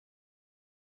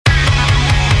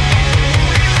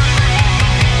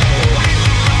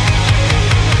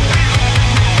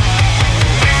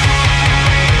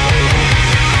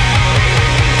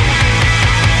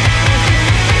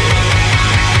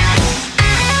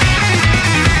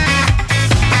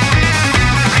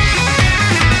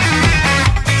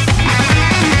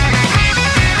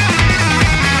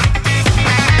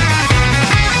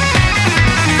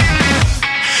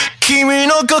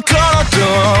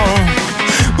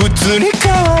移り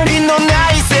変わりの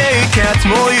ない生活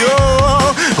模様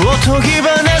おとぎ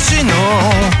話の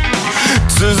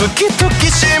続きと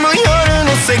きしむ夜の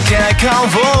世界観を、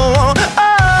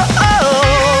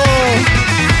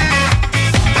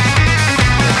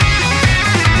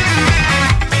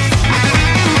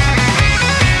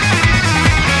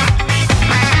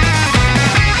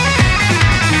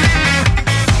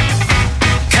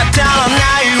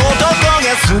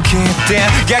好きって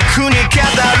逆に語る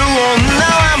女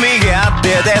は身勝手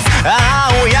です。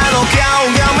親の顔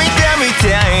が見てみ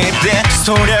たいって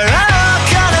そりゃ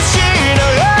悲しいの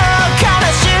よ悲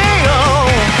しいよ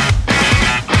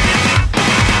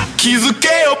気づけ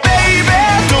よベイベ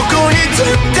ーどこにずっ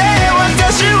て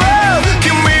私は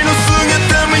君の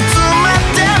姿見つめ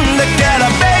てんだから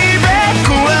ベイベー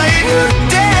怖いっ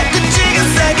て口が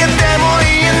裂けても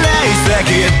言えないさ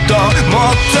きっと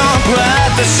もっと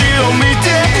私を見て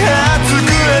熱く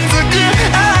熱く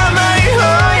甘い方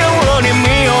ように身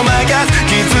を任す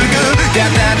気づく形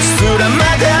すらま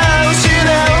だ失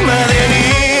うまでに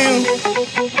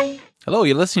Hello,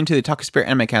 you're listening to the Talking Spirit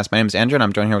Anime Cast. My name is Andrew and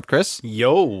I'm joined here with Chris.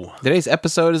 Yo. Today's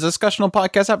episode is a discussional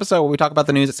podcast episode where we talk about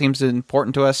the news that seems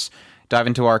important to us, dive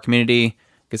into our community,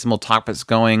 get some little topics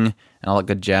going, and all that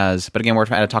good jazz. But again, we're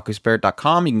at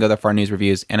otakuspirit.com. You can go there for our news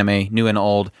reviews, anime, new and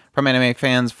old, from anime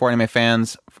fans, for anime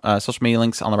fans, social media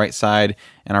links on the right side,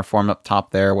 and our forum up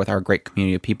top there with our great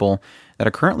community of people that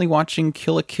are currently watching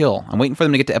Kill la Kill. I'm waiting for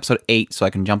them to get to episode 8 so I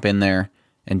can jump in there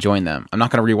and join them. I'm not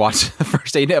going to rewatch the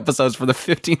first 8 episodes for the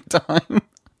 15th time.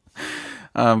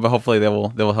 But hopefully they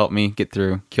will help me get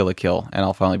through Kill la Kill, and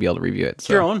I'll finally be able to review it. It's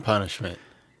your own punishment.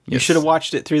 You Yes. should have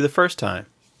watched it through the first time.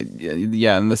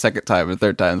 Yeah, and the second time, the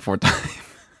third time, the fourth time.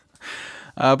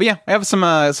 But yeah, I have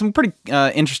some pretty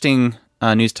interesting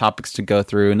news topics to go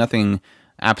through. Nothing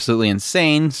absolutely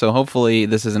insane, so hopefully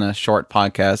this isn't a short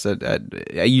podcast.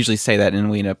 I usually say that, and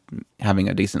we end up having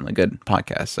a decently good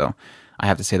podcast. So I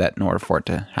have to say that in order for it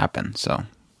to happen. So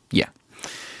yeah.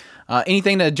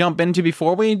 Anything to jump into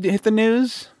before we hit the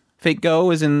news? Fate Go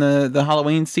is in the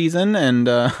Halloween season, and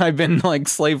I've been like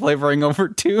slave laboring over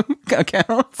 2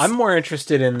 accounts. I'm more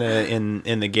interested in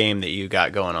the game that you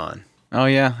got going on. Oh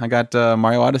yeah, I got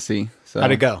Mario Odyssey. So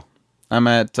How'd it go? I'm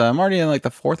already in like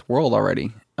the 4th world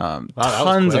already.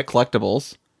 Tons of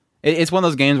collectibles. It's one of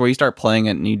those games where you start playing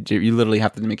it and you literally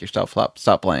have to make yourself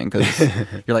stop playing because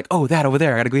you're like, oh, that over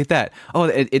there, I gotta go get that. Oh,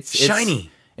 it's shiny.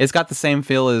 It's got the same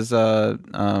feel as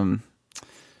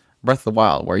Breath of the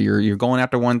Wild, where you're going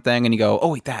after one thing and you go,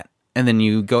 oh wait, that, and then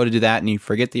you go to do that and you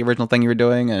forget the original thing you were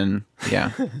doing, and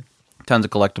yeah, tons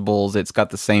of collectibles. It's got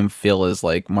the same feel as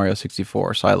like Mario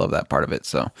 64, so I love that part of it.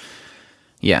 So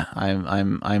yeah,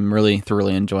 I'm really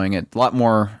thoroughly enjoying it. A lot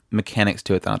more mechanics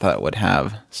to it than I thought it would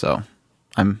have. So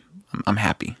I'm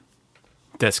happy.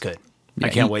 That's good. Yeah, I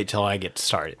can't wait till I get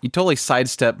started. You totally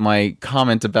sidestepped my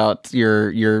comment about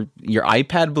your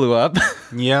iPad blew up.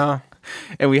 Yeah.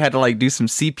 And we had to like do some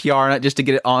CPR on it just to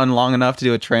get it on long enough to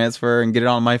do a transfer and get it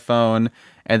on my phone.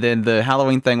 And then the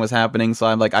Halloween thing was happening, so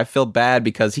I'm like, I feel bad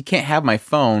because he can't have my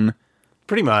phone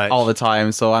Pretty much all the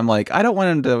time. So I'm like, I don't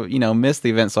want him to, miss the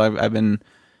event. So I've been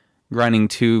grinding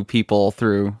 2 people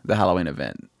through the Halloween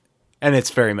event. And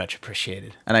it's very much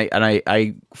appreciated. And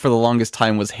I for the longest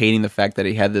time was hating the fact that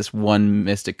he had this one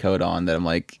mystic code on that I'm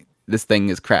like, this thing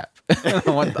is crap. I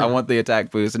want the attack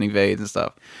boost and evades and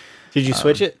stuff. Did you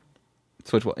switch it?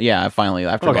 Switch, yeah, finally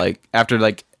after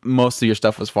most of your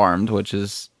stuff was farmed, which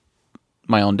is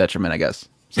my own detriment, I guess.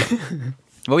 So.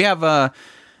 But we have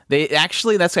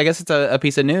that's I guess it's a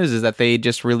piece of news is that they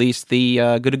just released the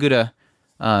Guda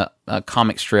Guda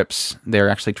comic strips. They're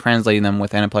actually translating them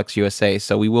with Aniplex USA,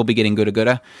 so we will be getting Guda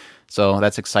Guda. So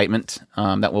that's excitement.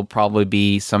 That will probably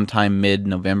be sometime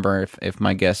mid-November, if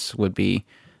my guess would be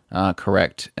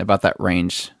correct about that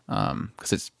range,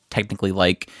 because it's technically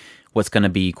like what's going to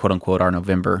be quote-unquote our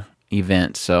November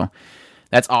event. So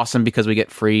that's awesome because we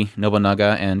get free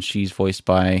Nobunaga, and she's voiced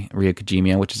by Ryo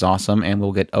Kojima, which is awesome. And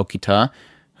we'll get Okita,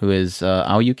 who is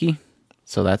Aoyuki.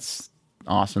 So that's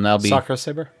awesome. That'll be Sakura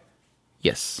Saber?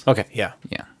 Yes. Okay, yeah.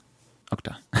 Yeah.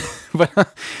 Okita.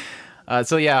 But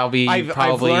so yeah, I'll be I've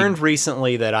probably... learned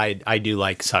recently that I do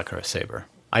like Sakura Saber.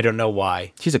 I don't know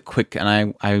why. She's a quick,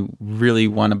 and I really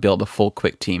want to build a full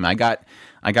quick team. I got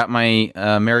my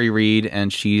Mary Reed,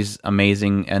 and she's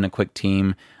amazing and a quick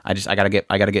team. I gotta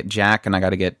get Jack, and I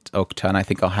gotta get Okta, and I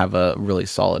think I'll have a really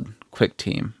solid quick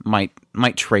team. Might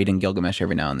trade in Gilgamesh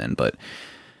every now and then, but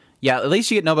yeah, at least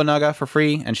you get Nobunaga for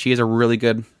free, and she is a really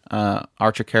good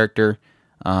archer character,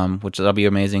 which that'll be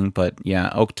amazing. But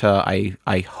yeah, Okta,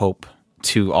 I hope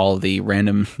to all the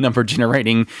random number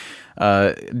generating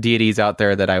deities out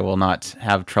there that I will not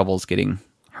have troubles getting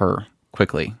her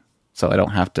quickly. so I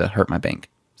don't have to hurt my bank.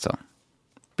 So,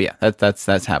 but yeah,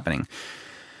 that's happening.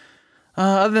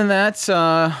 Other than that,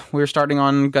 we're starting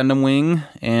on Gundam Wing,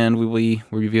 and we will be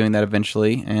reviewing that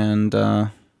eventually. And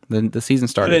the season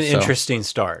started. What an interesting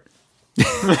start.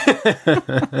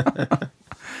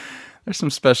 There's some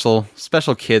special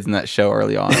kids in that show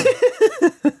early on.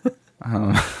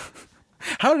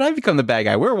 How did I become the bad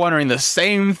guy? We're wondering the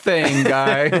same thing,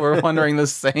 guy. We're wondering the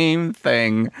same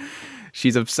thing.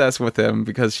 She's obsessed with him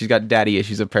because she's got daddy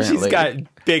issues, apparently. She's got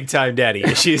big time daddy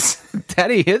issues.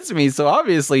 Daddy hits me, so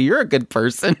obviously you're a good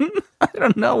person. I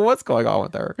don't know what's going on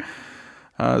with her.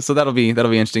 So that'll be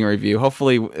interesting review.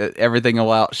 Hopefully everything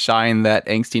will outshine that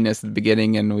angstiness at the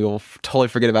beginning, and we will totally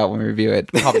forget about when we review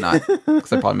it. Probably not,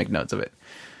 because I probably make notes of it.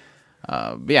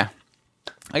 But yeah,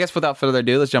 I guess without further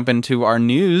ado, let's jump into our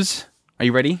news. Are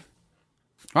you ready?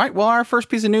 All right. Well, our first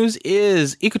piece of news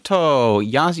is Ikuto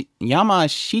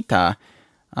Yamashita.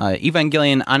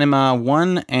 Evangelion Anima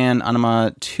 1 and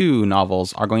Anima 2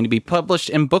 novels are going to be published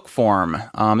in book form.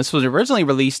 This was originally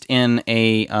released in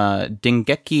a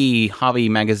Dengeki hobby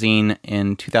magazine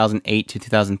in 2008 to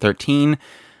 2013,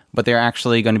 but they're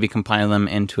actually going to be compiling them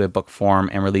into a book form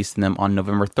and releasing them on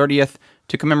November 30th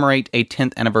to commemorate a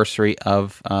 10th anniversary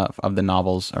of the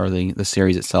novels, or the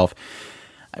series itself.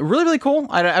 Really, really cool.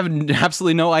 I have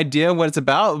absolutely no idea what it's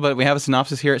about, but we have a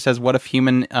synopsis here. It says, what if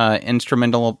human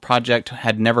instrumental project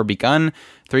had never begun?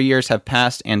 3 years have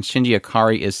passed, and Shinji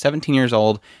Ikari is 17 years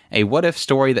old. A what-if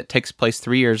story that takes place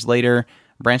 3 years later,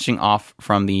 branching off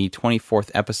from the 24th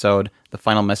episode, The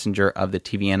Final Messenger of the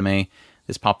TV anime.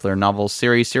 This popular novel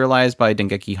series, serialized by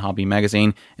Dengeki Hobby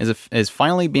Magazine, is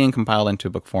finally being compiled into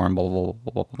book form. Blah, blah,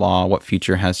 blah, blah, blah. What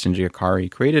future has Shinji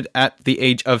Ikari created at the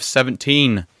age of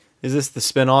 17? Is this the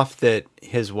spinoff that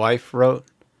his wife wrote?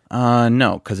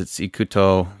 No, because it's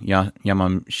Ikuto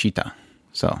Yamashita.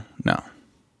 So, no.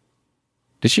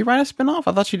 Did she write a spinoff?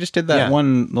 I thought she just did that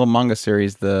one little manga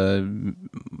series, the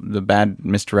Bad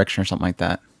Misdirection or something like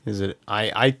that. Is it?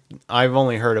 I've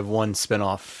only heard of one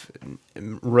spinoff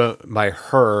wrote by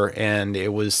her, and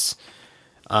it was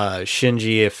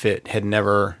Shinji if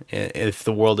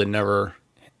the world had never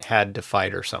had to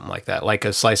fight or something like that, like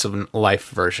a slice of life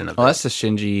version of it. Oh, that's the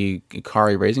Shinji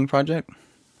Ikari Raising Project?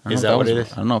 Is that what it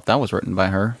is? I don't know if that was written by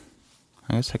her.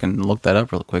 I guess I can look that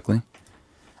up real quickly.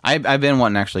 I've been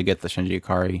wanting to actually get the Shinji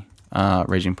Ikari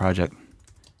Raising Project.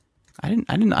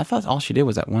 I thought all she did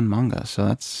was that one manga, so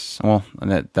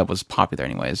that was popular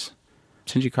anyways.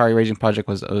 Shinji Ikari Raising Project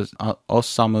was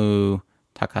Osamu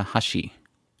Takahashi.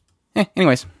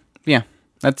 Anyways, yeah,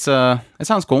 that's it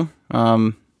sounds cool.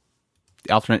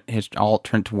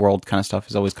 Alternate world kind of stuff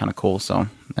is always kind of cool, so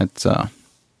that's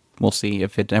we'll see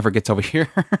if it ever gets over here.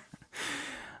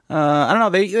 I don't know,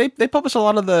 they publish a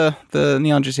lot of the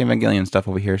Neon Genesis Evangelion stuff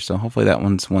over here, so hopefully that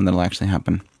one's one that'll actually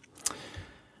happen.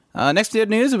 Next bit of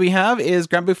news we have is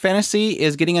Granblue Fantasy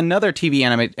is getting another TV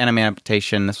anime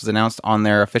adaptation. This was announced on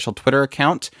their official Twitter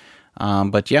account,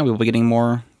 but yeah, we will be getting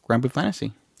more Granblue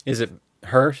Fantasy. Is it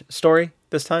her story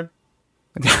this time?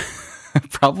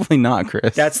 Probably not,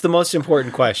 Chris. That's the most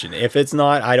important question. If it's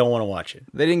not, I don't want to watch it.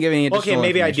 They didn't give any additional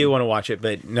maybe I do want to watch it,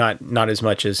 but not as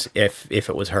much as if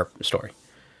it was her story.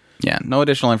 Yeah, no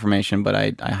additional information, but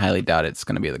I highly doubt it's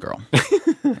going to be the girl.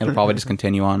 It'll probably just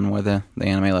continue on where the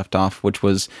anime left off, which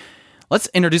was, let's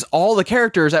introduce all the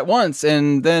characters at once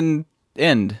and then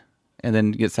end, and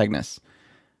then get Cygnus.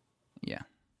 Yeah.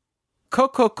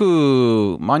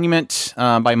 Kokoku Monument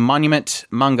by Monument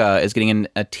Manga is getting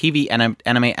a TV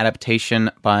anime adaptation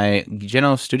by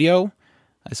Geno Studio.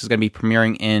 This is going to be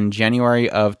premiering in January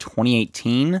of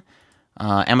 2018.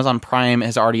 Amazon Prime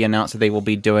has already announced that they will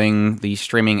be doing the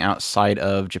streaming outside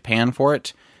of Japan for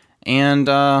it. And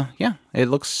yeah, it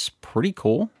looks pretty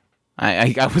cool.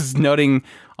 I was noting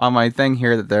on my thing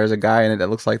here that there's a guy in it that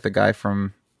looks like the guy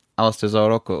from Alice to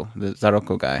Zoroku, the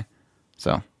Zoroku guy.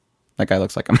 So that guy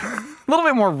looks like him. A little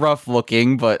bit more rough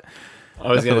looking, but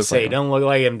I was going to say, don't look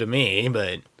like him to me,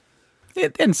 but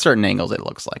in certain angles, it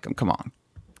looks like him. Come on,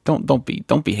 don't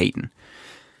be hating.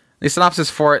 The synopsis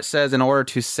for it says, in order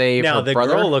to save her brother. Now the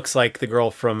girl looks like the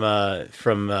girl from the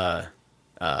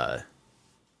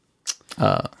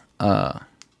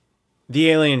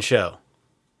Alien Show.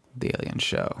 The Alien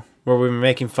Show, where we were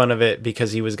making fun of it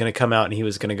because he was going to come out and he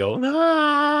was going to go,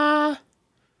 ah.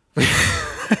 I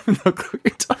have no clue what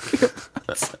you're talking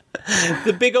about.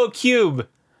 The big old cube.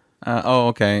 Oh,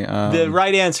 okay. The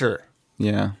right answer.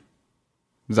 Yeah.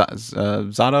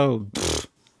 Zato?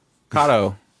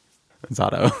 Kato.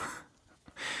 Zato.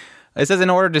 It says, in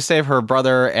order to save her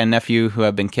brother and nephew who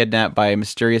have been kidnapped by a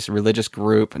mysterious religious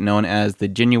group known as the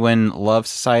Genuine Love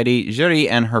Society, Juri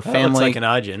and her family... That looks like an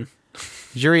Ajin.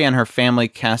 Juri and her family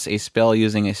cast a spell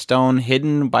using a stone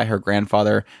hidden by her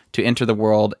grandfather to enter the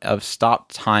world of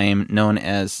stopped time known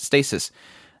as stasis.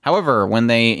 However, when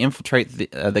they infiltrate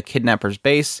the kidnapper's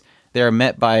base, they are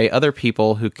met by other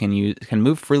people who can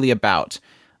move freely about.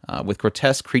 With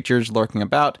grotesque creatures lurking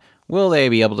about, will they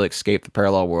be able to escape the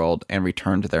parallel world and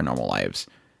return to their normal lives?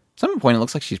 At some point, it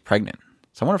looks like she's pregnant.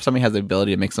 So I wonder if somebody has the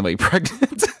ability to make somebody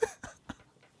pregnant.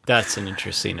 That's an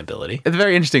interesting ability. It's a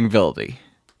very interesting ability.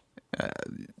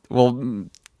 Well,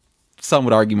 some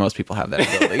would argue most people have that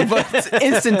ability, but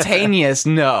instantaneous,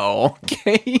 no.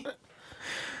 Okay.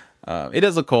 It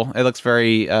does look cool. It looks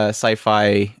very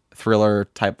sci-fi thriller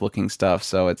type looking stuff.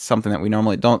 So it's something that we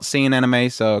normally don't see in anime.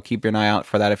 So keep an eye out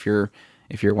for that if you're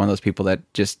one of those people that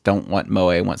just don't want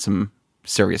moe, want some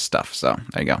serious stuff. So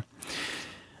there you go.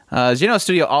 Geno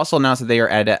Studio also announced that they are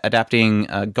adapting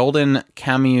Golden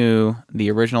Kamuy,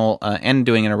 the original, and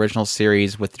doing an original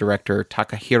series with director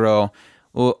Takahiro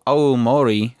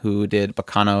Aomori, who did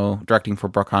Bakano, directing for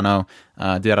Bakano,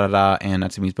 Durara, and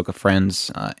Natsumi's Book of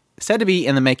Friends. Said to be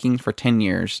in the making for 10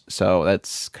 years. So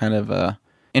that's kind of a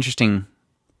interesting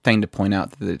thing to point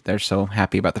out, that they're so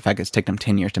happy about the fact it's taken them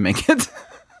 10 years to make it.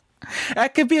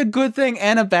 That could be a good thing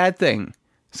and a bad thing.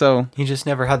 So he just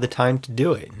never had the time to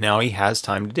do it. Now he has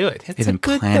time to do it. It's a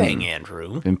good thing,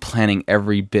 Andrew. Been planning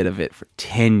every bit of it for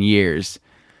 10 years.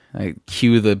 I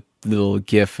cue the little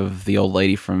gif of the old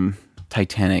lady from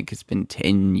Titanic. It's been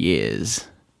 10 years.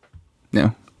 No,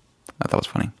 I thought that was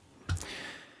funny.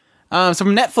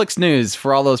 Some Netflix news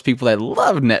for all those people that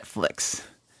love Netflix.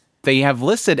 They have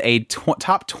listed a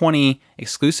top 20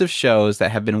 exclusive shows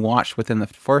that have been watched within the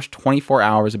first 24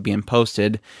 hours of being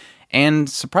posted. And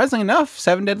surprisingly enough,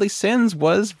 7 Deadly Sins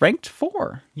was ranked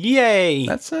 4. Yay!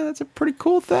 That's a pretty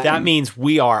cool thing. That means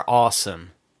we are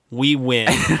awesome. We win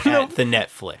at the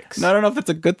Netflix. Now, I don't know if it's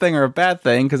a good thing or a bad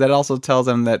thing, because that also tells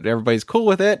them that everybody's cool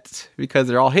with it, because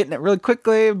they're all hitting it really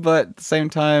quickly, but at the same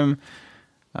time,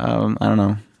 I don't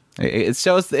know. It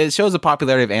shows the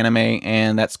popularity of anime,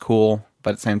 and that's cool,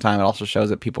 but at the same time, it also shows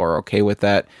that people are okay with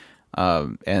that,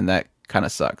 and that kind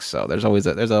of sucks. So there's always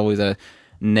a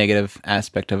negative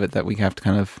aspect of it that we have to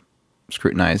kind of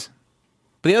scrutinize.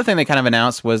 But the other thing they kind of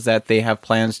announced was that they have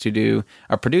plans to do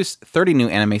or produce 30 new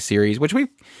anime series, which we've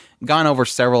gone over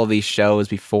several of these shows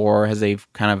before, as they've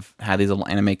kind of had these little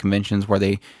anime conventions where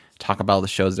they talk about the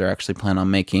shows they're actually planning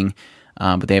on making.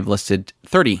 But they have listed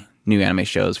 30 new anime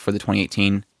shows for the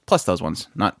 2018, plus those ones,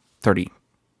 not 30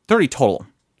 total.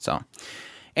 So,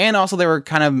 and also they were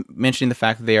kind of mentioning the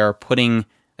fact that they are putting,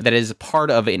 that is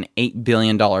part of an $8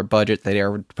 billion budget that they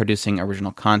are producing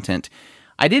original content.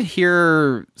 I did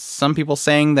hear some people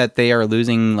saying that they are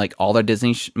losing like all their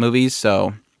Disney movies,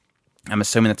 so I'm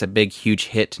assuming that's a big, huge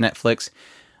hit to Netflix.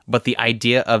 But the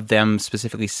idea of them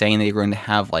specifically saying they're going to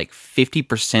have like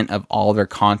 50% of all their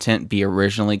content be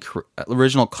original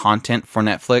content for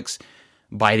Netflix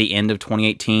by the end of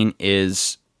 2018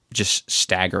 is just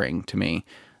staggering to me.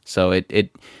 So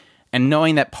and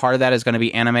knowing that part of that is going to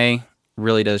be anime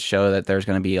really does show that there's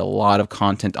going to be a lot of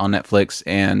content on Netflix,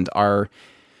 and our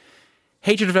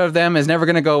hatred of them is never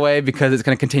going to go away because it's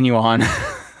going to continue on.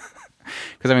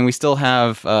 Because I mean, we still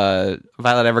have Violet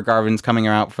Evergarden's coming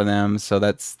out for them, so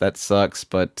that sucks,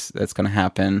 but that's going to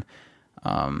happen.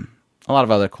 A lot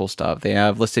of other cool stuff they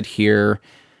have listed here: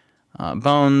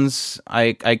 Bones,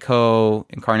 Ico,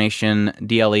 Incarnation,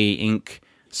 DLE Inc.,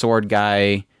 Sword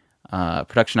Guy,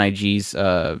 Production IG's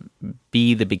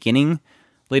Be the Beginning,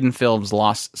 Leiden Films'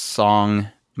 Lost Song,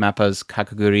 Mappa's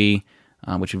Kakaguri,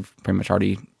 which we've pretty much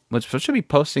already, which should be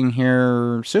posting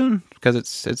here soon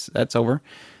because that's over.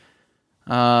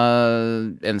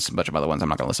 And a bunch of other ones. I'm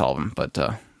not going to list all of them, but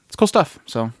it's cool stuff.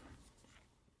 So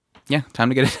yeah, time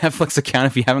to get a Netflix account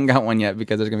if you haven't got one yet,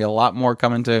 because there's going to be a lot more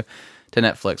coming to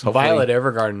Netflix. Hopefully. Violet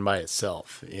Evergarden by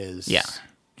itself is... Yeah.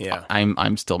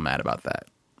 I'm still mad about that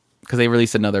because they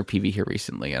released another PV here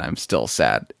recently, and I'm still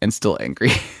sad and still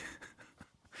angry.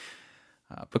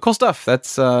 But cool stuff.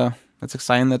 That's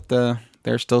exciting that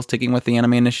they're still sticking with the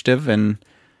anime initiative, and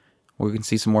we can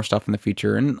see some more stuff in the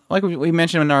future. And like we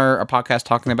mentioned in our podcast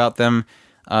talking about them,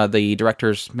 the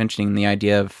directors mentioning the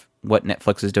idea of what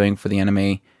Netflix is doing for the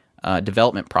anime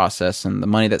development process and the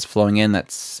money that's flowing in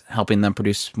that's helping them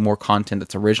produce more content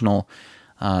that's original.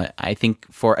 I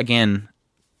think for, again,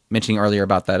 mentioning earlier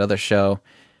about that other show,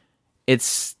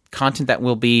 it's content that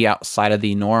will be outside of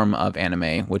the norm of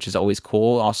anime, which is always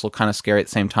cool. Also kind of scary at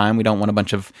the same time. We don't want a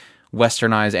bunch of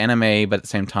westernized anime, but at the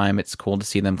same time, it's cool to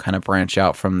see them kind of branch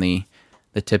out from the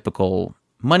typical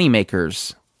money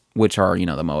makers, which are,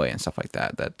 the moe and stuff like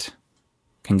that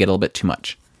can get a little bit too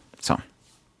much. So,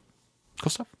 cool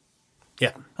stuff.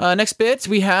 Yeah. Next bit,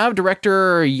 we have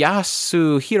director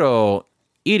Yasuhiro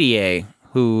Irie,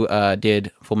 who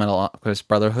did Full Metal Alchemist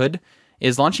Brotherhood,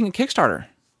 is launching a Kickstarter.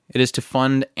 It is to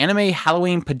fund anime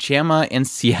Halloween pajama in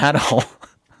Seattle.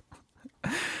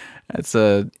 That's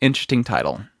an interesting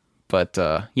title. But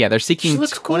yeah, they're seeking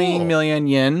 20 million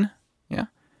yen. Yeah.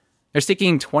 They're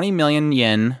seeking 20 million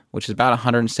yen, which is about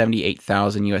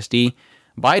 178,000 USD,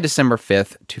 by December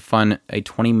 5th to fund a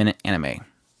 20-minute anime.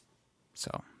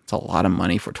 So it's a lot of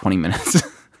money for 20 minutes.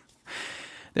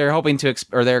 They're hoping to,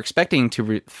 they're expecting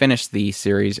to finish the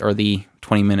series or the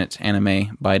 20-minute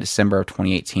anime by December of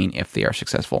 2018 if they are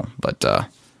successful. But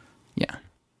yeah,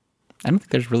 I don't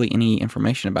think there's really any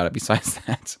information about it besides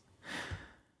that.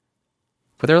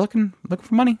 But they're looking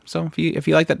for money. So if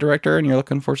you like that director and you're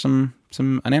looking for an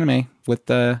anime with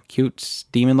the cute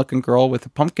demon-looking girl with a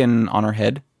pumpkin on her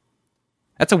head,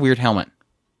 that's a weird helmet.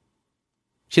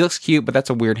 She looks cute, but that's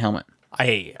a weird helmet.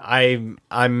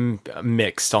 I'm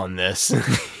mixed on this.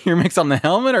 You're mixed on the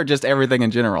helmet or just everything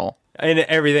in general? And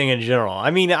everything in general.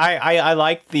 I mean, I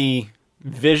like the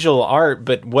visual art,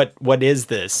 but what is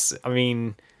this? I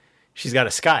mean, she's got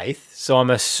a scythe, so I'm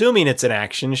assuming it's an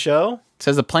action show. It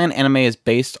says the planned anime is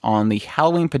based on the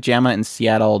Halloween Pajama in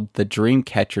Seattle, the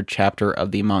Dreamcatcher chapter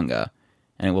of the manga,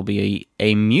 and it will be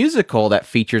a musical that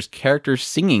features characters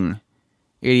singing.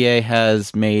 ADA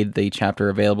has made the chapter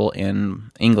available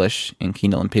in English in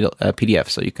Kindle and PDF,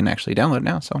 so you can actually download it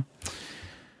now. So,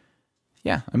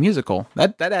 yeah, a musical.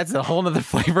 That adds a whole other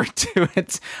flavor to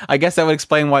it. I guess that would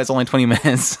explain why it's only 20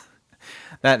 minutes.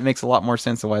 That makes a lot more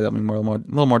sense of why that would be a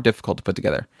little more difficult to put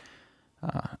together.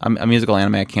 A musical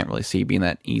anime I can't really see being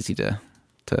that easy to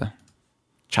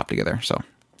chop together. So,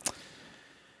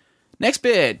 next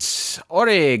bit.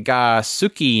 Ore ga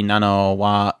suki nano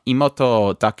wa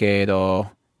imoto dakedo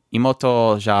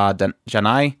imoto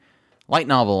janai. Light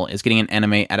novel is getting an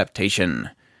anime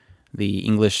adaptation. The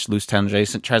English loose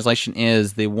translation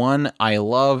is the one I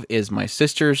love is my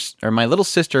little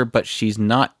sister, but she's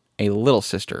not a little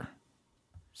sister.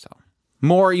 So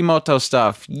more Emoto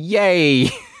stuff.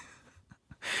 Yay!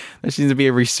 There seems to be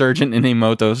a resurgent in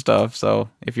Emoto stuff. So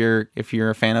if you're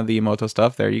a fan of the Emoto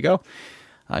stuff, there you go.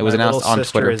 It was announced on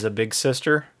Twitter. My little sister is a big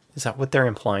sister? Is that what they're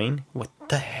implying? What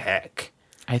the heck?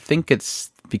 I think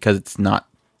it's because it's not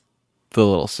the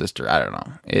little sister. I don't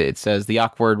know. It says the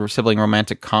awkward sibling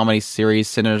romantic comedy series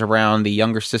centers around the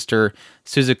younger sister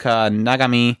Suzuka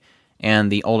Nagami and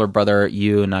the older brother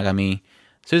Yu Nagami.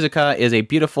 Suzuka is a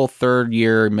beautiful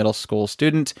third-year middle school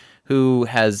student who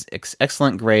has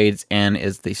excellent grades and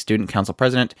is the student council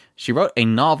president. She wrote a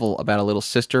novel about a little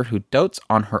sister who dotes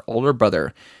on her older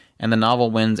brother, and the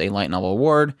novel wins a light novel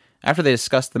award. After they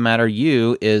discuss the matter,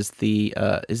 Yu is the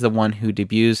one who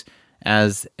debuts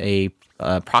as a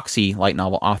proxy light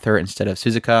novel author instead of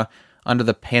Suzuka under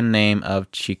the pen name of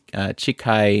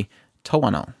Chikai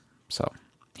Towano. So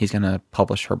he's going to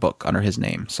publish her book under his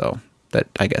name. So that,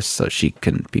 I guess, so she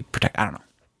can be protected. I don't know.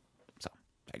 So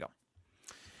there you go.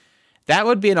 That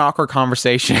would be an awkward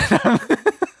conversation.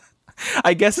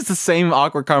 I guess it's the same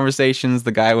awkward conversations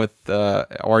the guy with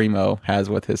Orimo has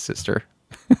with his sister.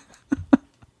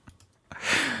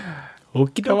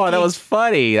 Come on, that was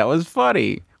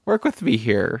funny. Work with me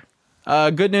here.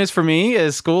 Good news for me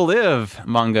is School Live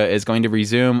manga is going to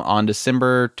resume on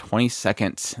December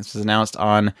 22nd. This was announced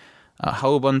on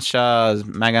Houbonsha's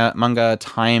manga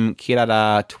Time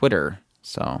Kirara Twitter.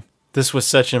 So this was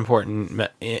such important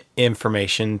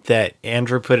information that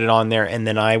Andrew put it on there, and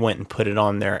then I went and put it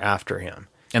on there after him.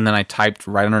 And then I typed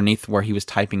right underneath where he was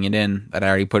typing it in that I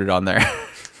already put it on there.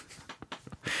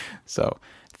 So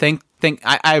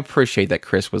I appreciate that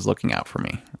Chris was looking out for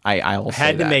me. I will say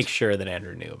had to that. make sure that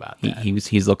Andrew knew about that.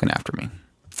 He's looking after me.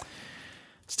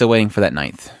 Still waiting for that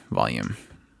 9th volume.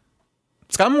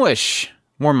 Scumwish.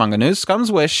 More manga news.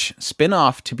 Scum's Wish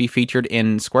spin-off to be featured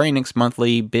in Square Enix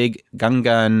monthly Big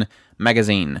Gungan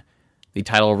magazine. The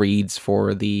title reads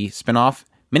for the spin-off,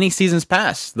 Many Seasons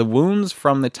Pass, the wounds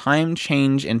from the time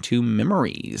change into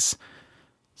memories.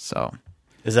 So,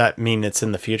 does that mean it's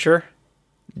in the future?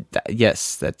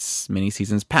 Yes, that's Many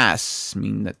Seasons Pass. I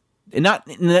mean that not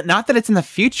that it's in the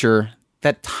future,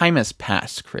 that time has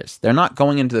passed, Chris. They're not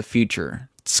going into the future.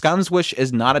 Scum's Wish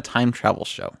is not a time travel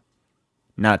show.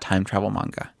 Not a time travel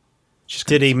manga.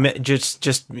 Did he just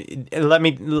let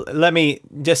me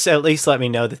just at least let me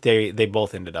know that they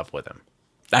both ended up with him?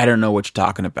 I don't know what you're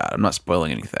talking about. I'm not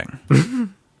spoiling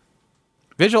anything.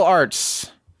 Visual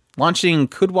Arts launching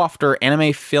Codewafter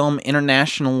Anime Film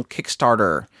International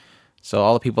Kickstarter. So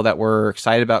all the people that were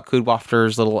excited about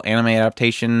Codewafter's little anime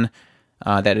adaptation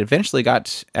that eventually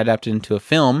got adapted into a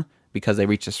film because they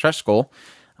reached a stretch goal,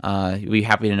 we're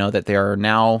happy to know that they are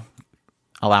now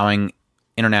allowing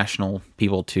international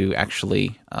people to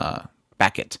actually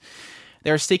back it.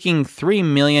 They're seeking 3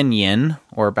 million yen,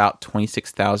 or about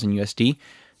 26,000 USD,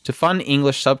 to fund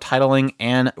English subtitling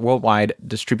and worldwide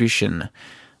distribution.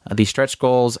 The stretch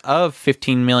goals of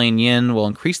 15 million yen will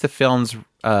increase the film's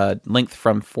length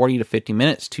from 40 to 50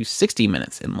 minutes to 60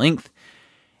 minutes in length,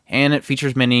 and it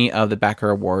features many of the backer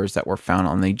awards that were found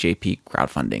on the JP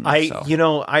crowdfunding.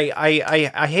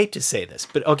 I hate to say this,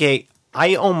 but okay,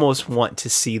 I almost want to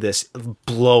see this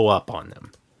blow up on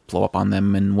them. Blow up on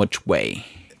them in which way?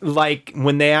 Like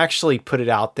when they actually put it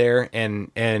out there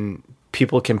and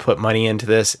people can put money into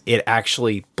this, it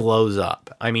actually blows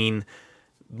up. I mean,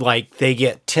 like they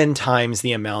get 10 times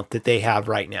the amount that they have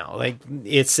right now. Like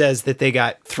it says that they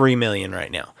got 3 million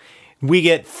right now. We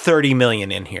get 30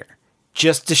 million in here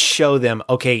just to show them,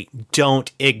 okay,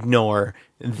 don't ignore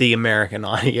the American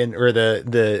audience or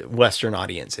the Western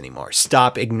audience anymore.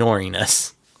 Stop ignoring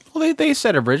us. Well, they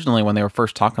said originally when they were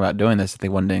first talking about doing this that they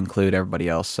wanted to include everybody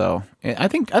else. So I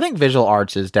think visual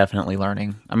arts is definitely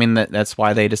learning. I mean, that's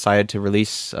why they decided to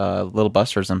release Little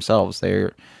Busters themselves.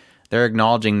 They're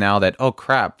acknowledging now that, oh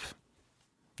crap,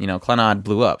 Clannad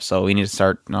blew up, so we need to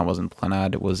start. No, it wasn't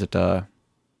Clannad.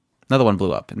 Another one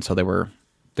blew up, and so they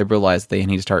realized they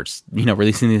need to start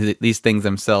releasing these things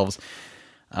themselves.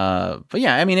 But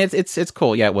yeah, I mean it's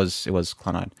cool. Yeah, it was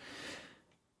Clannad.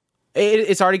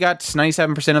 It's already got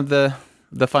 97% of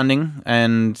the funding,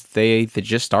 and they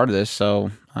just started this,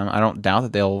 so I don't doubt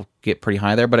that they'll get pretty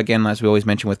high there. But again, as we always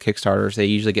mention with Kickstarters, they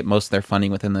usually get most of their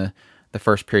funding within the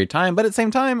first period of time. But at the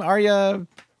same time, Arya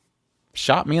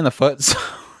shot me in the foot. So.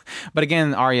 But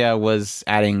again, Arya was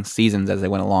adding seasons as they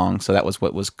went along, so that was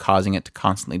what was causing it to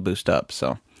constantly boost up.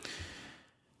 So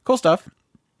cool stuff.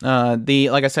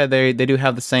 Like I said, they do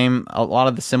have a lot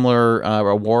of the similar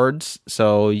awards.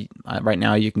 So right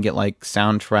now you can get like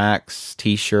soundtracks,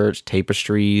 T-shirts,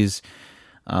 tapestries.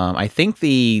 I think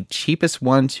the cheapest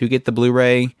one to get the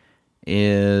Blu-ray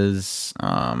is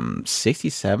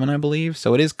 $67, I believe.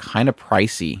 So it is kind of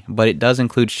pricey, but it does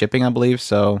include shipping, I believe.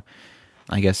 So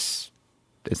I guess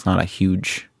it's not a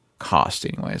huge cost,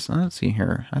 anyways. Let's see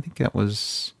here. I think that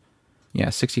was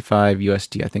 65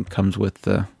 USD. I think comes with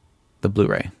the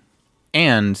Blu-ray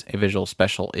and a visual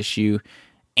special issue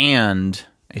and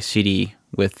a CD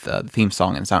with the theme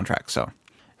song and soundtrack. So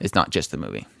it's not just the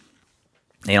movie.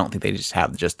 They don't think they just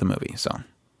have just the movie. So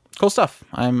cool stuff.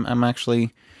 I'm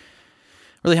actually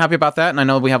really happy about that. And I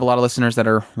know we have a lot of listeners that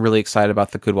are really excited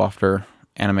about the Good Wafter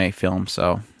anime film.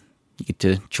 So you get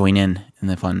to join in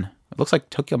the fun. It looks like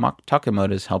Tokyo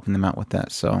Takemoto is helping them out with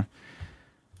that. So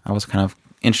I was kind of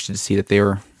interested to see that they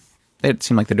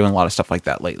seem like they're doing a lot of stuff like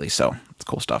that lately. So it's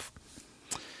cool stuff.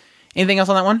 Anything else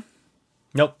on that one?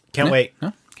 Nope. Can't wait.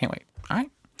 No? Can't wait. All right.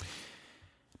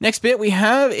 Next bit we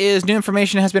have is new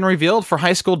information has been revealed for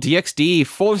High School DxD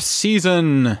 4th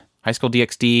season. High School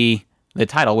DxD, the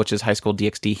title, which is High School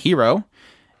DxD Hero.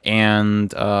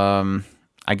 And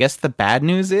I guess the bad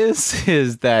news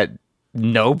is that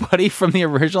nobody from the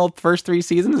original first 3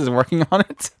 seasons is working on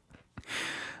it.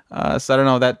 So I don't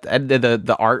know, that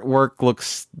the artwork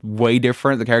looks way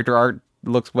different. The character art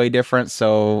looks way different.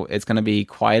 So it's going to be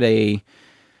quite a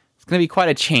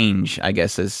change, I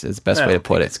guess is the best way to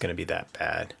put it. It's going to be that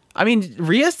bad. I mean,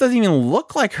 Rias doesn't even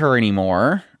look like her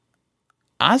anymore.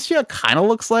 Asya kind of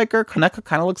looks like her. Koneko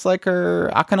kind of looks like her.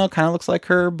 Akano kind of looks like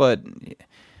her, but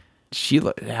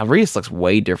Rias looks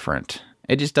way different.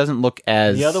 It just doesn't look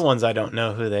as... The other ones, I don't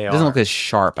know who they are. It doesn't look as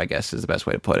sharp, I guess, is the best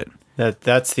way to put it.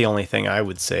 That's the only thing I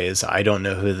would say is I don't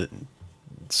know who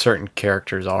certain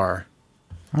characters are.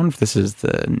 I wonder if this is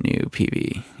the new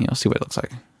PV. See what it looks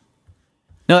like.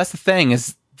 No, that's the thing,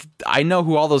 is I know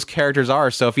who all those characters are,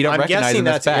 so if you don't recognize them,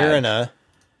 that's bad. Irina.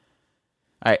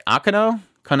 All right, Akano,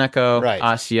 Koneko, right.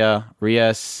 Asya,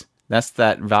 Rias... That's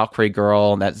that Valkyrie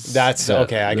girl. That's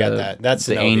okay. I got that. That's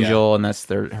the Zenobia. Angel, and that's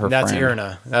her friend. That's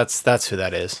Irina. That's who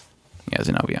that is. Yeah,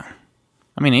 Zenobia.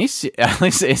 I mean, at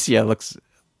least Asia looks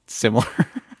similar.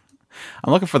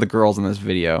 I'm looking for the girls in this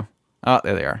video. Oh,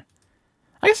 there they are.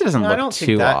 I guess it doesn't look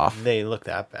too off. They look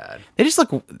that bad. They just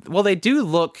look. Well, they do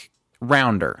look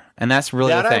rounder, and that's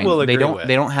really the thing.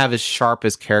 They don't have as sharp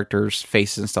as characters'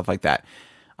 faces and stuff like that.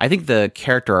 I think the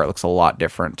character art looks a lot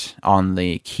different on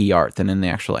the key art than in the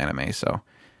actual anime. So,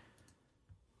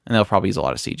 and they'll probably use a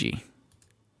lot of CG.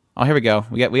 Oh, here we go.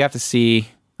 We have to see.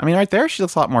 I mean, right there, she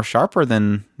looks a lot more sharper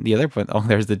than the other. But oh,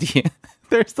 there's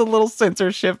there's the little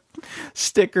censorship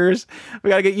stickers.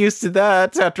 We gotta get used to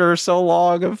that after so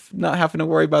long of not having to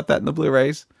worry about that in the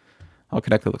Blu-rays. Oh,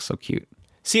 Koneko looks so cute.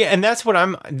 See, and that's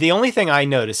what the only thing I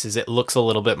notice is it looks a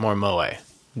little bit more moe.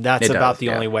 That's about the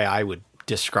only way I would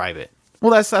describe it.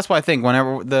 Well, that's why I think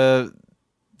whenever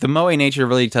the moe nature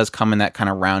really does come in that kind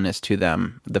of roundness to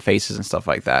them, the faces and stuff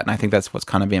like that. And I think that's what's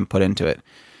kind of being put into it.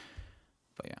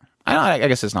 But yeah, I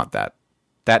guess it's not that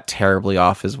terribly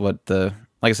off. Is what like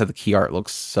I said, the key art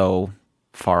looks so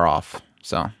far off.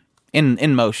 So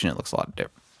in motion, it looks a lot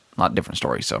different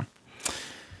story. So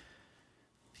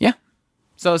yeah.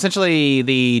 So essentially,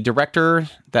 the director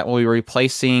that will be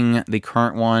replacing the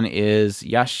current one is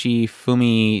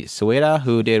Yoshifumi Sueda,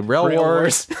 who did Rail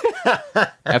Wars.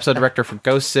 Episode director for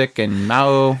Ghost Sick and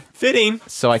Mao. Fitting.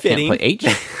 So I can't play H.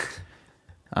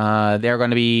 They're going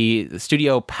to be the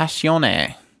studio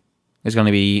Passione is going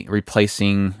to be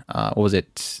replacing. What was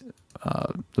it?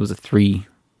 It was a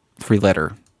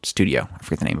three-letter studio. I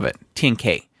forget the name of it.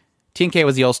 TNK. TNK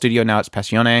was the old studio. Now it's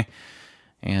Passione.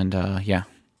 And yeah,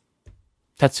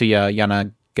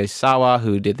 Tetsuya Yanagisawa,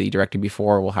 who did the directing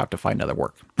before, will have to find other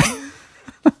work.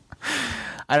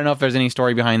 I don't know if there's any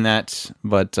story behind that,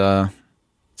 but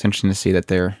it's interesting to see that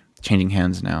they're changing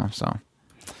hands now. So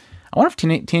I wonder if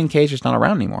TNK is just not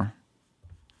around anymore.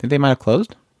 Think they might have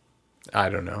closed? I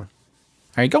don't know.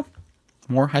 There you go.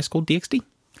 More High School DxD.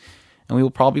 And we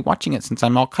will probably be watching it since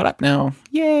I'm all caught up now.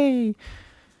 Yay!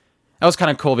 That was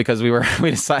kind of cool because we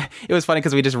decided, it was funny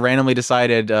because we just randomly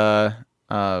decided, well,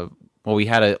 we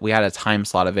had a time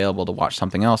slot available to watch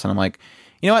something else, and I'm like,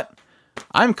 you know what?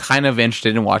 I'm kind of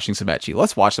interested in watching some ecchi.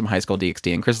 Let's watch some High School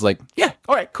DxD. And Chris is like, yeah,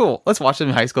 all right, cool. Let's watch some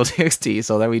High School DxD.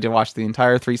 So then we did watch the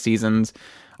entire 3 seasons,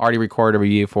 already recorded a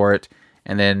review for it.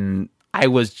 And then I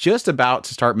was just about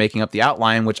to start making up the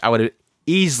outline, which I would have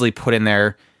easily put in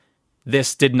there.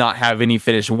 This did not have any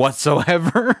finish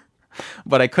whatsoever.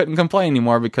 But I couldn't complain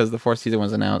anymore because the 4th season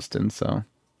was announced. And so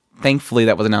thankfully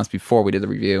that was announced before we did the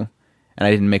review. And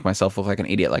I didn't make myself look like an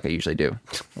idiot like I usually do,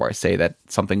 where I say that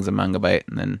something's a manga bait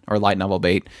or light novel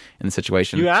bait in the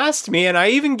situation. You asked me, and I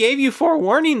even gave you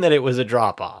forewarning that it was a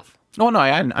drop-off. Oh, no,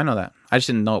 I know that. I just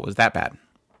didn't know it was that bad.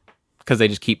 Because they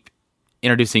just keep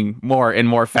introducing more and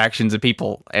more factions of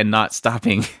people and not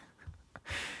stopping.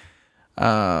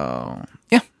 Yeah.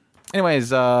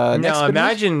 Anyways, now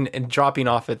imagine dropping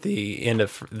off at the end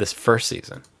of this first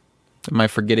season. Am I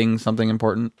forgetting something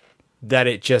important? That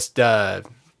it just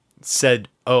said,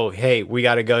 oh, hey, we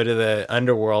got to go to the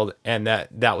underworld, and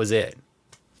that was it.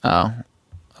 Oh,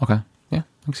 okay. Yeah,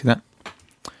 I can see that.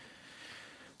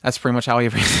 That's pretty much how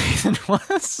every season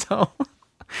was. So,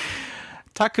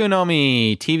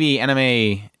 Takunomi TV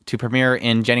anime to premiere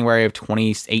in January of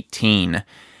 2018.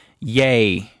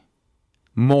 Yay.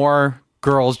 More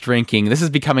girls drinking. This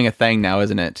is becoming a thing now,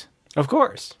 isn't it? Of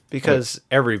course, because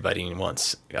everybody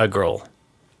wants a girl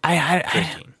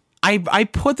drinking. I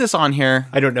put this on here.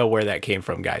 I don't know where that came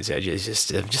from, guys. I'm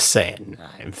just saying.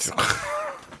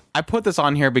 I put this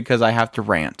on here because I have to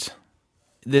rant.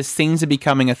 This seems to be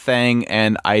becoming a thing,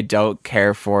 and I don't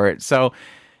care for it. So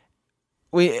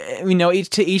we know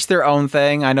each their own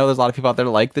thing. I know there's a lot of people out there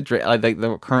that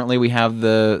like currently we have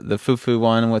the fufu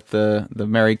one with the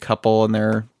married couple, and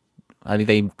I think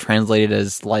they translated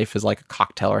as life is like a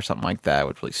cocktail or something like that,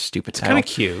 which is really stupid. It's kind of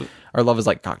cute. Or love is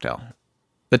like a cocktail.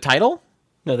 The title?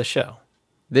 No, the show.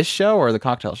 This show or the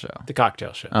cocktail show? The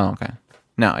cocktail show. Oh, okay.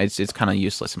 No, it's kind of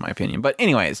useless in my opinion. But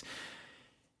anyways,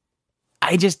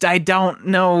 I don't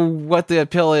know what the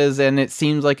appeal is, and it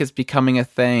seems like it's becoming a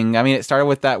thing. I mean, it started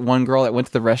with that one girl that went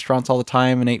to the restaurants all the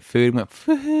time and ate food and went,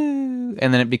 "Woohoo,"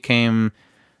 and then it became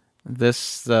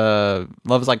this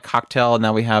Love is like cocktail, and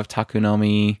now we have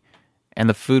Takunomi, and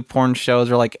the food porn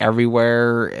shows are like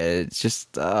everywhere. It's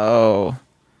just,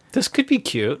 This could be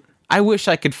cute. I wish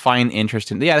I could find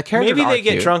interest in. Yeah, the characters. Maybe they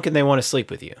get cute. drunk and they want to sleep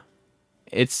with you.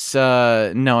 It's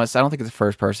no, I don't think it's the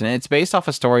first person. It's based off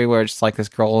a story where it's like this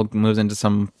girl moves into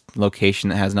some location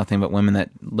that has nothing but women that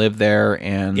live there,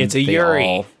 and it's a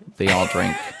Yuri. They all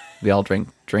drink. They all drink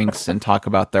drinks and talk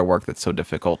about their work that's so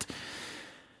difficult.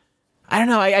 I don't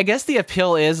know. I guess the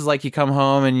appeal is like you come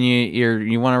home and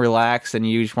you want to relax and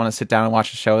you just want to sit down and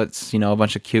watch a show that's, a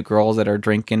bunch of cute girls that are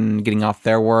drinking, getting off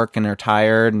their work, and they're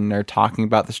tired and they're talking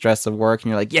about the stress of work, and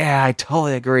you're like, yeah, I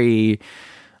totally agree.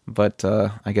 But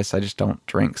I guess I just don't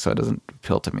drink, so it doesn't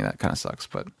appeal to me. That kind of sucks.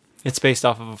 But it's based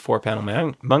off of a 4-panel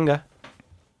manga.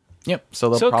 Yep. So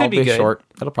they'll probably be short.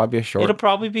 That'll probably be a short. It'll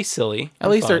probably be silly. At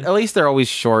least they're always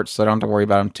short, so I don't have to worry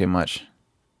about them too much.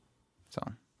 So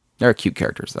they're cute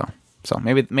characters though. So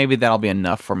maybe that'll be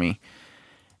enough for me.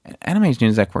 Anime's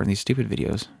news that in these stupid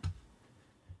videos.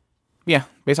 Yeah,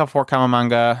 based off 4-comic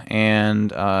manga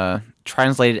and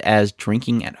translated as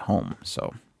drinking at home.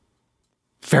 So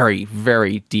very,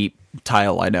 very deep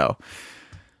title, I know.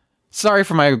 Sorry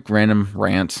for my random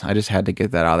rant. I just had to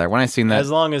get that out of there. When I seen that, as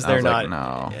long as they're not,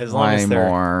 no, as long as they're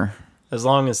more, as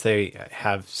long as they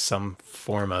have some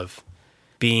form of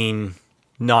being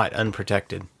not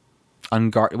unprotected.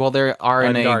 Well, there are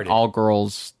in Unguarded. a all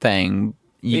girls thing.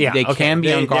 They okay. can be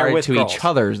They're unguarded with to girls. each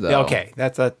other's though. Okay,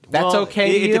 that's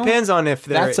okay to It you? depends on if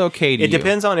That's okay to It you.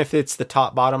 depends on if it's the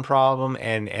top bottom problem,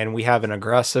 and we have an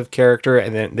aggressive character,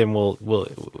 and then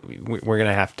we're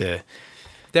gonna have to.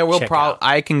 There will check out.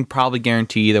 I can probably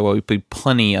guarantee you there will be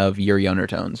plenty of Yuri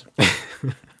undertones.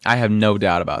 I have no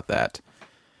doubt about that.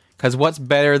 Because what's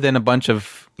better than a bunch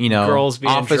of Girls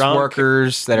being office drunk,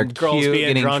 workers that are girls cute being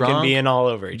getting drunk and being all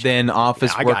over each other? than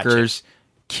office Yeah, I gotcha. workers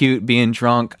cute being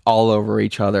drunk all over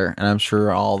each other, and I'm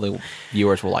sure all the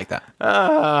viewers will like that.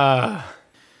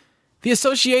 The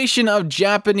Association of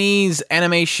Japanese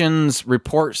Animations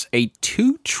reports a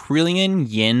 2 trillion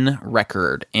yen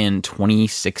record in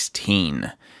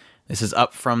 2016. This is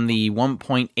up from the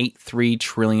 1.83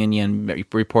 trillion yen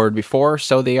reported before,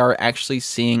 so they are actually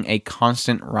seeing a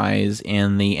constant rise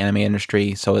in the anime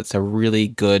industry, so it's a really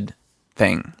good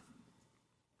thing.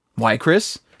 Why,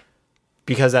 Chris?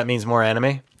 Because that means more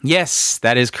anime. Yes,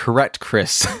 that is correct,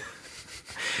 Chris.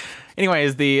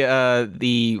 Anyways, I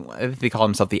think they call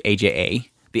themselves the AJA.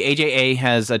 The AJA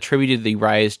has attributed the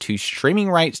rise to streaming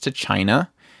rights to China,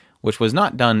 which was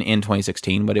not done in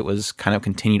 2016, but it was kind of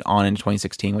continued on in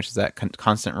 2016, which is that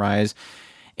constant rise.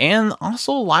 And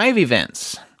also live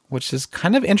events, which is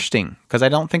kind of interesting, because I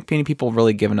don't think many people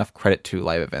really give enough credit to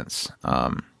live events.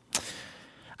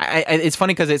 It's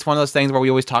funny because it's one of those things where we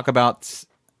always talk about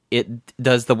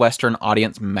does the Western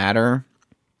audience matter?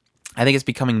 I think it's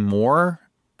becoming more.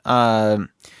 The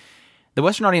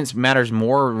Western audience matters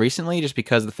more recently just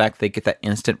because of the fact they get that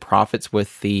instant profits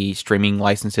with the streaming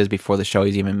licenses before the show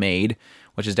is even made,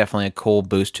 which is definitely a cool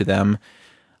boost to them.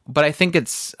 But I think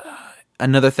it's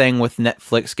another thing with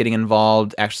Netflix getting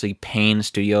involved, actually paying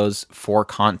studios for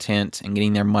content and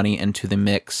getting their money into the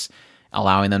mix,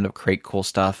 allowing them to create cool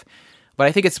stuff. But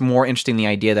I think it's more interesting the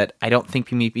idea that I don't think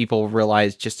people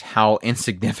realize just how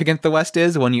insignificant the West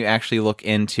is when you actually look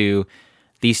into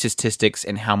these statistics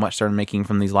and how much they're making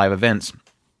from these live events.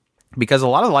 Because a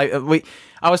lot of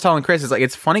I was telling Chris,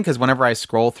 it's funny because whenever I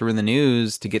scroll through in the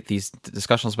news to get these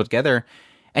discussions put together,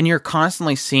 and you're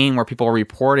constantly seeing where people are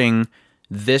reporting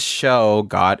this show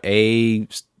got a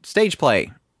stage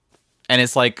play. And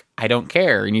it's like, I don't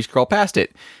care. And you scroll past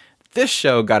it. This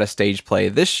show got a stage play.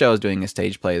 This show is doing a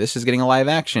stage play. This is getting a live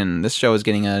action. This show is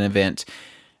getting an event.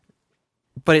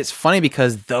 But it's funny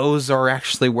because those are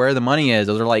actually where the money is.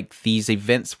 Those are like these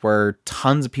events where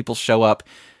tons of people show up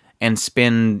and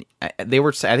spend. I think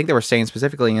they were saying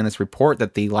specifically in this report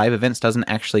that the live events doesn't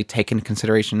actually take into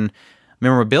consideration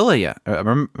memorabilia,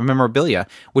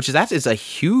 which is a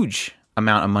huge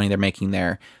amount of money they're making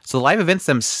there. So the live events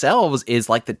themselves is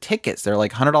like the tickets. They're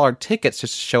like $100 tickets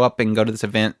just to show up and go to this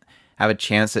event, have a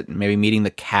chance at maybe meeting the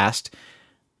cast.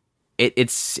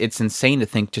 It's insane to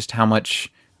think just how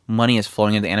much money is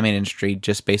flowing into the anime industry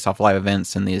just based off live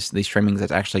events and these streamings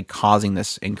that's actually causing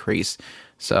this increase.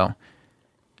 So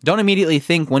don't immediately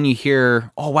think when you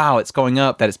hear, oh wow, it's going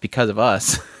up, that it's because of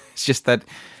us. It's just that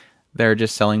they're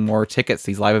just selling more tickets.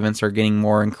 These live events are getting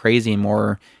more and crazy and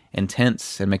more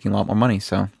intense and making a lot more money.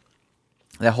 So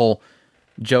that whole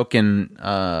joke in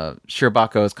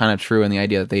Shirobako is kind of true in the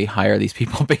idea that they hire these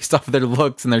people based off of their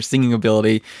looks and their singing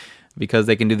ability because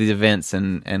they can do these events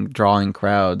and draw in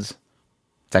crowds.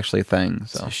 It's actually a thing.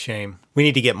 So. It's a shame. We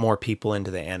need to get more people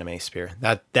into the anime sphere.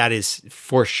 That is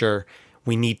for sure.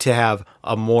 We need to have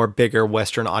a more bigger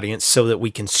Western audience so that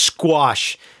we can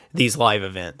squash these live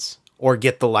events or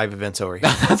get the live events over here.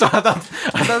 That's what I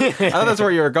thought that's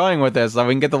where you were going with this. So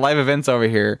we can get the live events over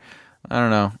here. I don't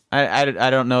know. I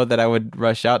don't know that I would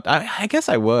rush out. I guess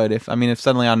I would if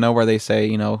suddenly out of nowhere they say,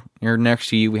 you're next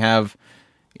to you, we have.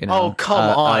 Oh,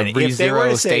 come on! If they were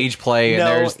to stage play, and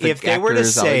there's the if they were to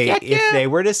say, if they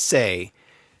were to say,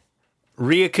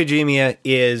 Ria Kojima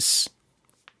is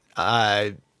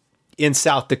in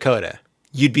South Dakota,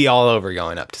 you'd be all over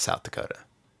going up to South Dakota.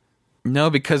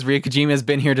 No, because Ria Kojima has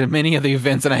been here to many of the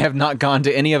events, and I have not gone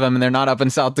to any of them, and they're not up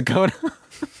in South Dakota.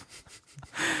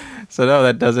 So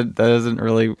no, that doesn't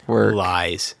really work.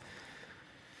 Lies.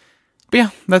 But yeah,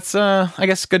 that's I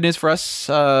guess good news for us.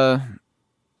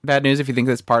 Bad news if you think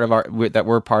that's part of that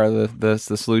we're part of the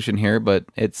solution here, but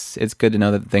it's good to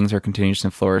know that things are continuing to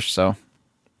flourish. So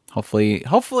hopefully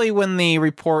when the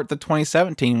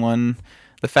 2017 one,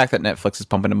 the fact that Netflix is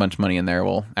pumping a bunch of money in there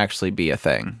will actually be a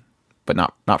thing, but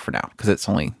not for now because it's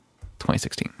only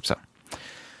 2016. So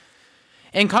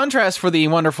in contrast, for the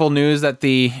wonderful news that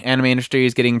the anime industry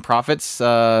is getting profits,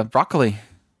 Broccoli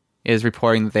is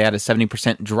reporting that they had a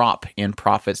 70% drop in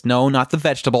profits. No, not the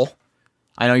vegetable.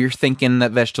 I know you're thinking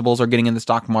that vegetables are getting in the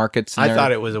stock markets. I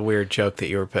thought it was a weird joke that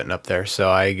you were putting up there, so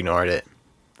I ignored it.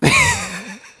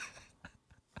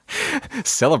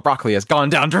 Sale of broccoli has gone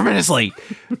down tremendously.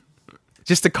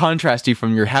 Just to contrast you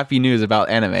from your happy news about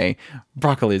anime,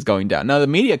 broccoli is going down. Now, the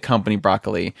media company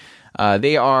Broccoli,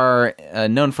 they are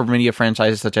known for media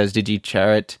franchises such as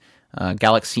Digi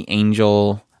Galaxy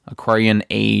Angel, Aquarian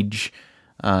Age,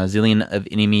 Zillion of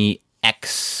Enemy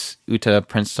X, Uta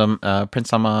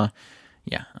Prinsama,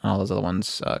 yeah, all those other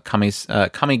ones.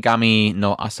 Kamigami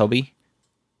no Asobi,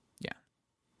 yeah,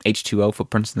 H2O,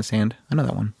 Footprints in the Sand. I know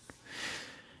that one.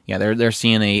 Yeah, they're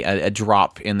seeing a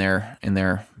drop in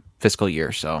their fiscal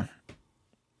year. So,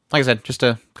 like I said, just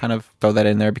to kind of throw that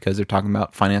in there because they're talking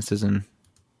about finances and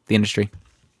the industry.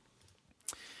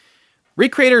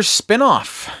 Recreators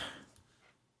spinoff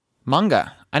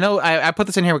manga. I know I put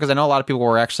this in here because I know a lot of people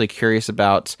were actually curious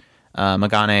about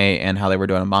Megane and how they were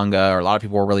doing a manga, or a lot of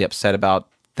people were really upset about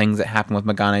things that happened with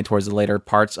Megane towards the later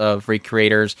parts of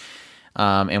Recreators.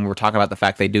 And we're talking about the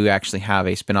fact they do actually have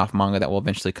a spin-off manga that will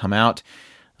eventually come out.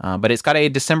 But it's got a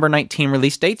December 19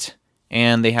 release date,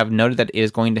 and they have noted that it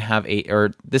is going to have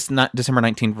December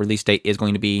 19th release date is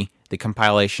going to be the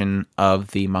compilation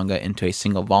of the manga into a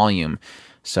single volume.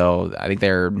 So I think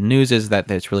their news is that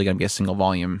it's really going to be a single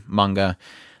volume manga.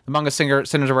 The manga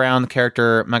centers around the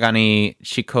character Megane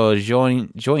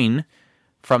Shikojoin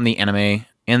from the anime.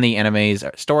 In the anime's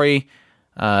story,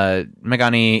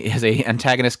 Megane is an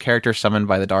antagonist character summoned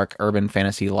by the dark urban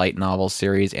fantasy light novel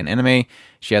series and anime.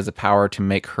 She has the power to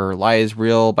make her lies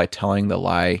real by telling the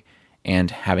lie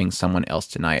and having someone else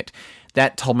deny it.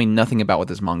 That told me nothing about what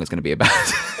this manga is going to be about.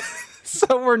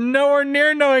 So we're nowhere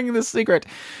near knowing the secret.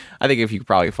 I think if you could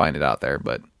probably find it out there,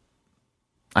 but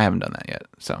I haven't done that yet.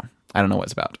 So I don't know what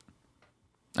it's about.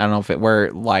 I don't know where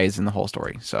it lies in the whole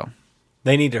story. So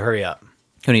They need to hurry up.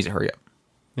 who needs to hurry up?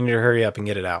 They need to hurry up and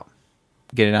get it out.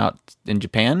 Get it out in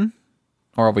Japan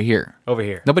or over here? Over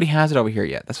here. Nobody has it over here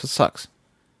yet. That's what sucks.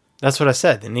 That's what I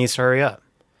said. It needs to hurry up.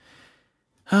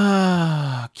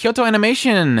 Kyoto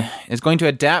Animation is going to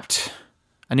adapt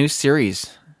a new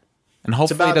series, and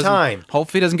hopefully about time.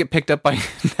 Hopefully, it doesn't get picked up by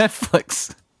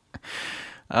Netflix.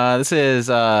 This is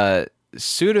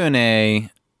Surune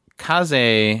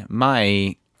Kaze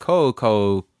Mai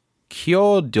Koko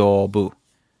Kyodobu,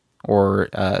 or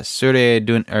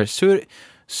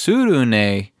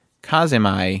Surune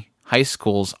Kazemai High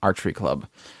School's Archery Club.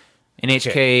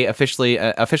 NHK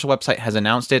official website has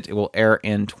announced it. It will air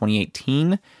in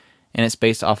 2018, and it's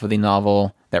based off of the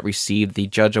novel that received the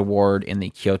Judge Award in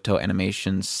the Kyoto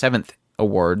Animation's 7th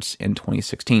Awards in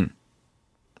 2016.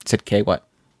 Said K, what?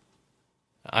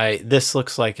 This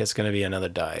looks like it's going to be another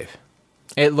dive.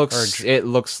 It looks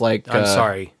like... I'm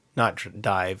sorry, not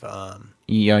dive.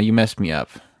 Yeah, you messed me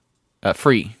up.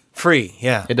 Free. Free,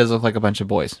 yeah. It does look like a bunch of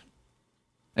boys.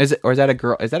 Is it, or is that a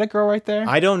girl? Is that a girl right there?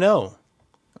 I don't know.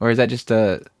 Or is that just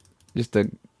a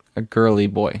girly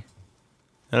boy?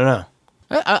 I don't know.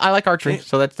 I like archery,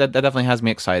 so that definitely has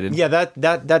me excited. Yeah,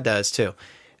 that does too.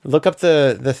 Look up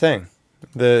the thing,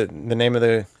 the name of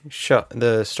the show,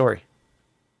 the story.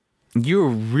 You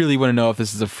really want to know if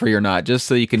this is a free or not, just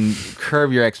so you can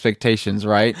curb your expectations,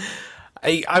 right?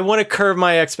 I want to curb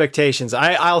my expectations.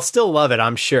 I'll still love it,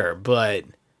 I'm sure, but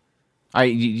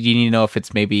You need to know if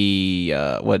it's maybe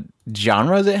what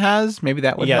genres it has. Maybe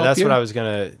that would help that's you. what I was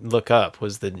gonna look up,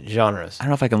 was the genres. I don't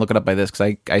know if I can look it up by this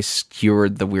because I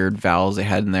skewered the weird vowels they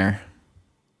had in there.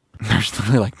 There's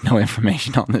literally like no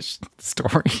information on this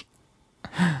story.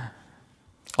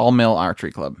 All male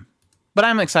archery club, but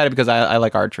I'm excited because I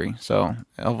like archery, so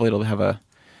hopefully it'll have a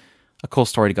cool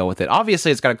story to go with it.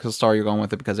 Obviously, it's got a cool story you're going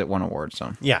with it because it won awards.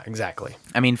 So Yeah, exactly.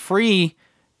 I mean, Free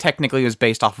technically was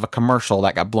based off of a commercial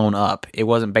that got blown up. It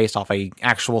wasn't based off a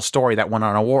actual story that won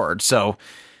an award. So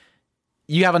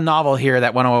you have a novel here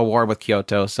that won an award with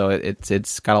Kyoto, so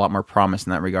it's got a lot more promise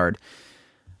in that regard.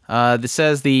 This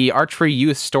says the archery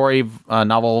youth story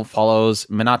novel follows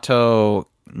Minato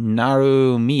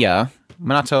Narumiya.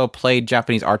 Minato played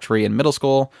Japanese archery in middle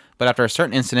school, but after a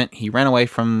certain incident, he ran away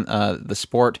from the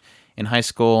sport. In high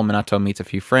school, Minato meets a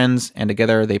few friends, and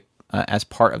together they as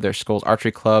part of their school's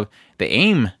archery club, they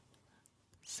aim.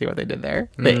 See what they did there?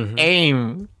 They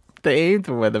aim to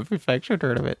win the prefecture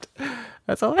tournament.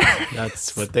 That's all.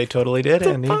 That's what they totally did,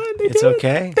 Andy. It's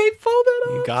okay. They pulled it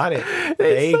off. You got it.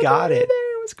 They got it.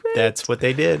 There. It was great. That's what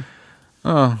they did.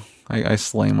 Oh, I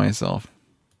slay myself.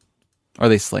 Or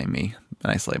they slay me,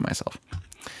 and I slay myself.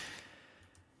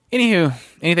 Anywho,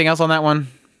 anything else on that one?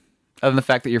 Other than the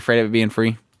fact that you're afraid of it being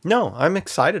free? No, I'm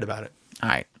excited about it. All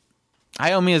right.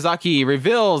 Hayao Miyazaki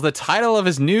reveals the title of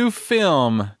his new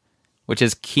film, which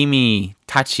is Kimi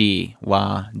Tachi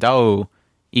wa Dao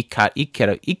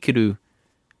Ikiru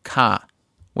Ka,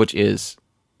 which is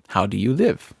How Do You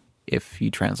Live, if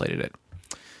you translated it.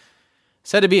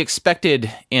 Said to be expected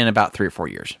in about 3 or 4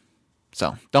 years.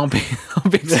 So don't be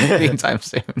expecting anytime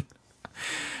soon.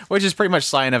 Which is pretty much a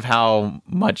sign of how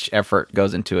much effort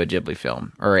goes into a Ghibli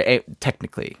film.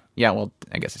 Technically. Yeah, well,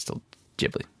 I guess it's still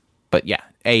Ghibli. But yeah,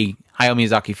 a Hayao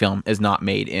Miyazaki film is not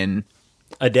made in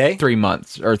a day, 3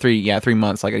 months, or 3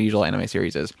 months, like a usual anime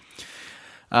series is.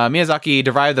 Miyazaki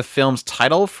derived the film's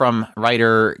title from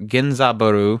writer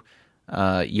Genzaburo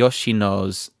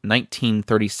Yoshino's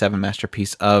 1937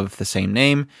 masterpiece of the same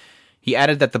name. He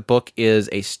added that the book is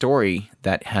a story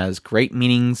that has great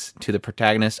meanings to the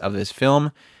protagonist of this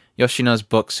film. Yoshino's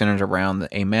book centers around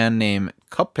a man named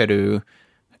Koperu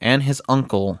and his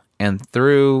uncle, and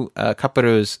through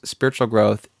Koperu's spiritual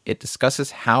growth, it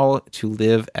discusses how to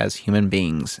live as human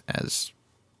beings.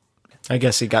 I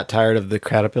guess he got tired of the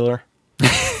caterpillar.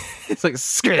 It's like,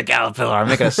 screw the caterpillar. I'm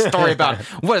making a story about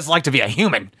what it's like to be a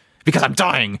human because I'm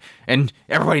dying and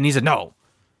everybody needs to know.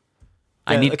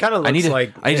 Yeah, I need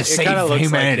to save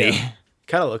humanity.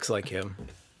 Kind of looks like him.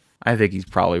 I think he's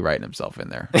probably writing himself in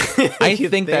there. I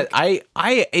think that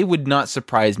it would not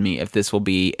surprise me if this will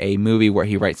be a movie where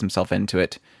he writes himself into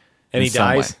it. And he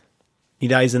dies. He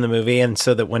dies in the movie, and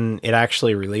so that when it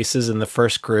actually releases and the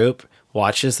first group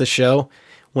watches the show,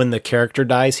 when the character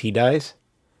dies, he dies.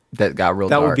 That got real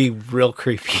dark. That would be real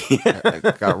creepy.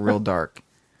 It got real dark.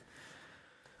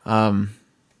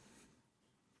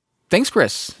 Thanks,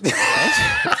 Chris.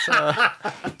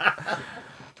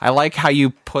 I like how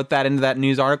you put that into that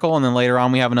news article, and then later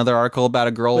on we have another article about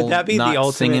a girl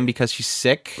not singing because she's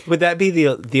sick. Would that be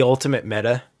the ultimate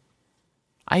meta?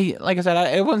 Like I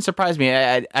said, it wouldn't surprise me.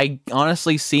 I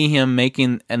honestly see him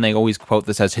making, and they always quote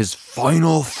this as his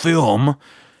final film,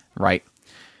 right?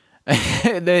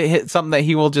 Something that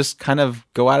he will just kind of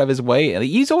go out of his way.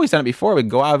 He's always done it before, but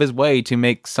go out of his way to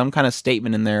make some kind of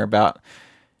statement in there about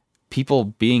people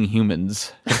being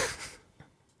humans,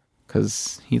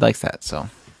 because he likes that. So,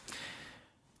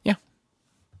 yeah,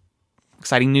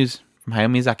 exciting news from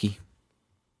Hayao Miyazaki.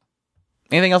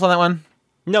 Anything else on that one?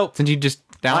 Nope. Since you just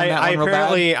down that one real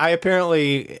bad?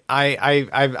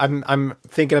 I'm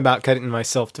thinking about cutting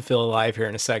myself to feel alive here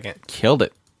in a second. Killed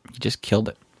it. You just killed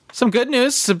it. Some good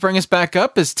news to bring us back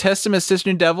up is Testament Sister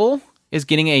New Devil is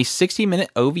getting a 60-minute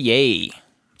OVA.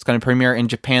 It's going to premiere in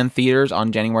Japan theaters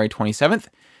on January 27th.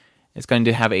 It's going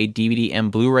to have a DVD and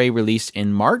Blu-ray released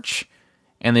in March.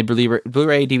 And the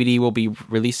Blu-ray DVD will be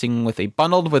releasing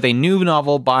bundled with a new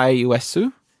novel by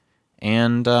Uesu.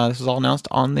 And this is all announced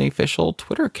on the official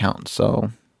Twitter account.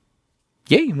 So,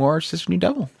 yay, more Sister New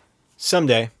Devil.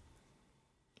 Someday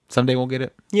We'll get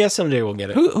it. Yeah, someday we'll get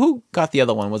it. Who got the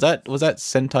other one? Was that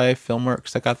Sentai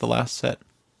Filmworks that got the last set?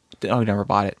 Oh, we never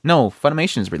bought it. No,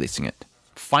 Funimation's releasing it.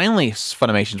 Finally,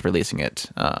 Funimation's releasing it.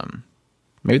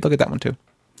 Maybe look at that one too.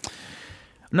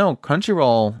 No,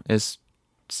 Crunchyroll is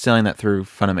selling that through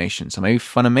Funimation. So maybe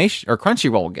Funimation or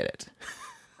Crunchyroll will get it.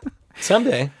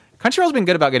 Someday. Crunchyroll's been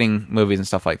good about getting movies and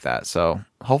stuff like that. So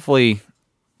hopefully,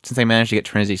 since they managed to get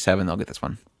Trinity 7, they'll get this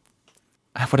one.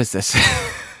 What is this?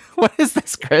 What is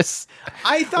this, Chris?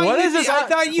 I thought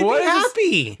you'd be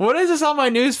happy. What is this on my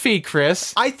news feed,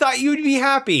 Chris? I thought you'd be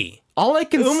happy. All I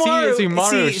can see is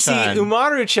Umaru-chan. See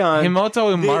Umaru-chan.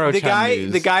 Himoto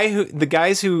Umaru-chan the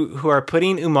guys who are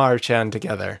putting Umaru-chan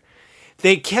together,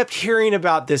 they kept hearing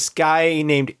about this guy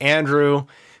named Andrew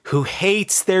who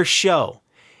hates their show.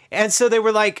 And so they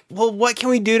were like, well, what can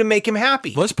we do to make him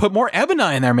happy? Let's put more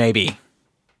Ebony in there, maybe.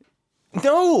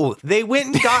 No, they went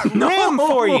and got Rim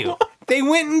for you. They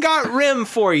went and got Rim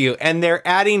for you, and they're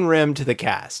adding Rim to the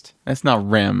cast. That's not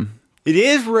Rim. It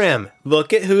is Rim.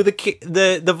 Look at who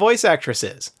the voice actress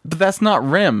is. But that's not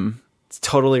Rim. It's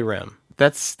totally Rim.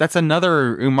 That's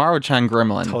another Umaru-chan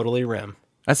gremlin. Totally Rim.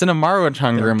 That's an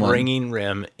Umaru-chan gremlin. Bringing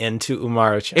Rim into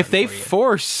Umaru-chan.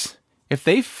 If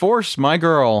they force my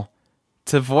girl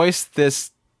to voice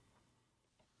this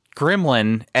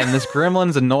gremlin, and this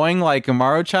gremlin's annoying like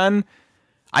Umaru-chan,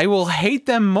 I will hate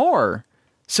them more.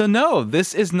 So no,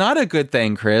 this is not a good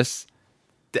thing, Chris.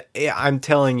 I'm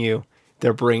telling you,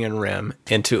 they're bringing Rim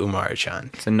into Umaru-chan.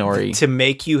 It's Inori. To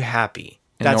make you happy.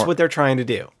 That's what they're trying to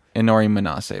do. Inori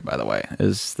Manase, by the way,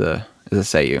 is a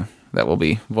seiyuu that will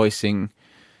be voicing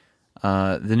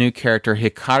the new character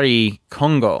Hikari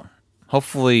Kongo.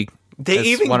 Hopefully, they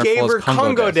even gave her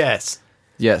Kongo Des.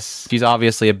 Yes, she's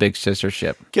obviously a big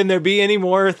sistership. Can there be any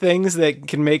more things that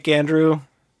can make Andrew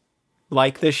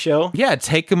like this show? Yeah,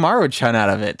 take Umaru-chan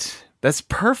out of it. That's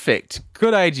perfect.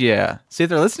 Good idea. See, if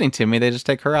they're listening to me, they just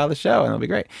take her out of the show, and it'll be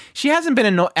great. She hasn't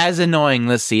been as annoying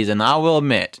this season, I will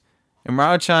admit.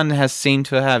 Umaru-chan has seemed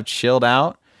to have chilled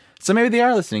out, so maybe they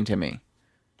are listening to me,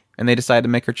 and they decided to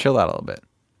make her chill out a little bit.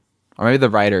 Or maybe the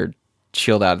writer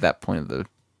chilled out at that point of the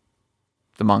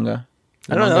the manga?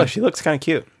 I don't know. She looks kind of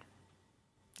cute.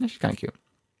 Yeah, she's kind of cute.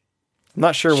 I'm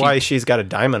not sure why she's got a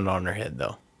diamond on her head,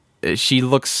 though. She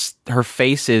looks... Her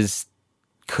face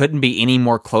couldn't be any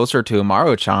more closer to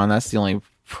Umaru-chan. That's the only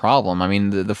problem. I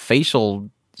mean, the facial...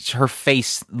 Her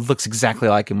face looks exactly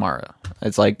like Umaru.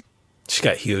 It's like... She's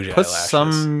got huge put eyelashes.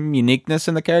 some uniqueness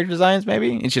in the character designs,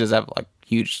 maybe? And she does have, like,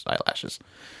 huge eyelashes.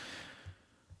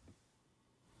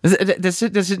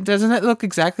 Doesn't it look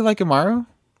exactly like Umaru?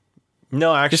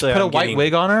 No, actually, just put a white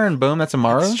wig on her and boom, that's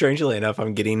Umaru. Strangely enough,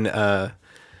 I'm getting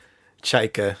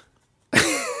Chika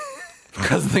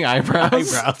because of the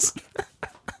eyebrows.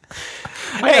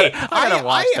 Hey, I gotta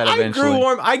watch that eventually.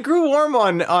 I grew warm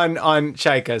on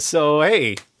Chika, so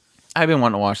hey, I've been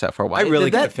wanting to watch that for a while. I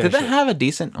really did that have a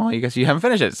decent? Oh, I guess you haven't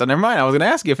finished it, so never mind. I was going to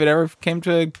ask you if it ever came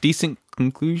to a decent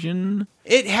conclusion.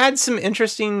 It had some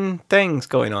interesting things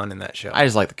going on in that show. I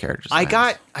just like the characters. I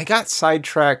got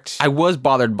sidetracked. I was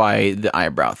bothered by the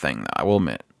eyebrow thing, though, I will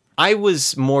admit. I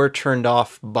was more turned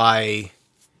off by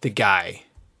the guy.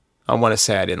 I want to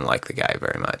say I didn't like the guy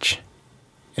very much,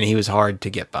 and he was hard to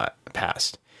get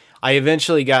past. I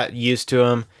eventually got used to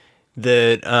him.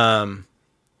 The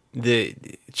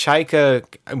Chika,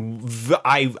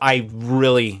 I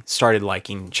really started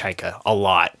liking Chika a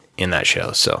lot in that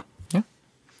show. So yeah,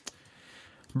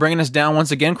 bringing us down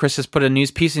once again, Chris has put a news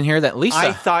piece in here that Lisa.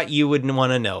 I thought you would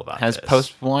want to know about. Has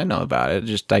this. Well, I know about it.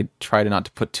 Just I try not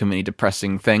to put too many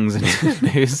depressing things in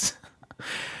the news.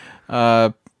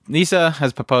 Lisa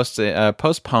has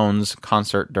postpones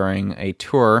concert during a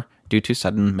tour due to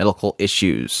sudden medical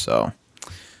issues. So,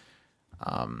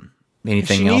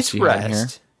 anything else you have here?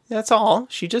 That's all.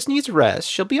 She just needs rest.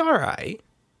 She'll be all right.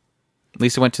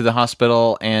 Lisa went to the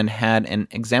hospital and had an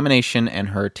examination, and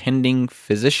her attending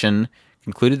physician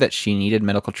concluded that she needed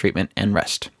medical treatment and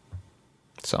rest.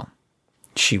 So,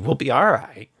 she will be all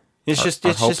right. It's just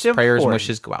hopes, prayers, and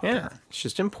wishes go out there. It's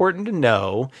just important to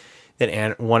know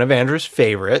that one of Andrew's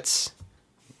favorites,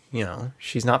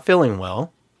 she's not feeling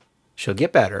well. She'll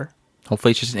get better.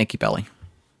 Hopefully, it's just an icky belly.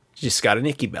 She just got an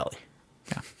icky belly.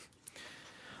 Yeah.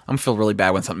 I'm feel really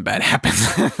bad when something bad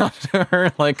happens to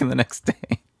her, like in the next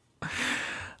day.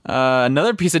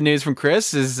 Another piece of news from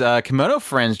Chris is Kimono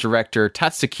Friends director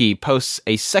Tatsuki posts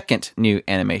a second new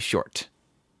anime short.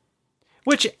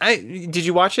 Did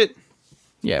you watch it?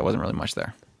 Yeah, it wasn't really much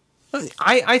there.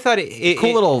 I thought it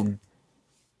cool little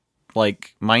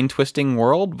like mind twisting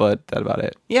world, but that's about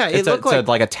it. Yeah, it's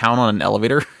like a town on an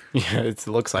elevator. Yeah, it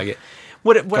looks like it.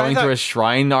 Going through a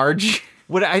shrine arch.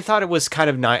 What I thought it was kind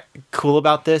of not cool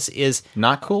about this is...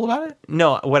 Not cool about it?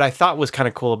 No, what I thought was kind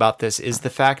of cool about this is the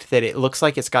fact that it looks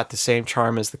like it's got the same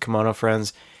charm as the Kimono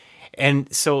Friends.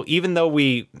 And so even though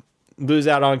we lose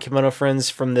out on Kimono Friends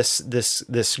from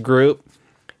this group,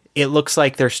 it looks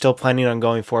like they're still planning on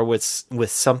going forward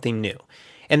with something new.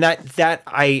 And that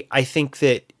I think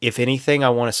that if anything, I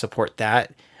want to support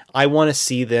that. I want to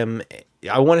see them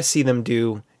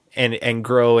do... And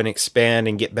grow and expand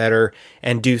and get better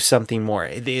and do something more.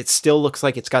 It still looks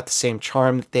like it's got the same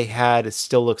charm that they had. It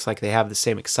still looks like they have the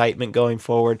same excitement going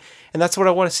forward. And that's what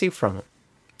I want to see from them.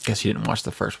 Guess you didn't watch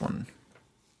the first one.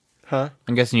 Huh?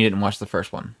 I'm guessing you didn't watch the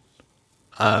first one.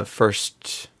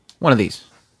 First... One of these.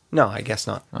 No, I guess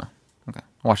not. Oh, okay.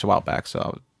 I watched a while back, so I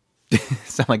would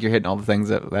sound like you're hitting all the things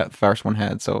that first one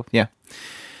had. So, yeah.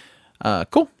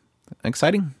 Cool.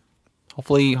 Exciting.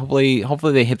 Hopefully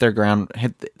they hit their ground.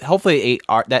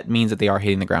 That means that they are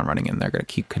hitting the ground running, and they're going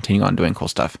to continue on doing cool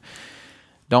stuff.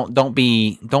 Don't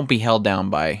be held down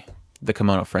by the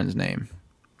Kimono Friends name.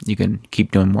 You can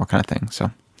keep doing more kind of things.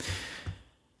 So,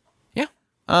 yeah.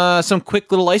 Some quick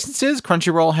little licenses.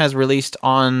 Crunchyroll has released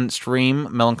on stream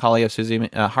Melancholy of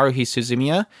Haruhi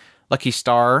Suzumiya, Lucky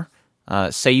Star,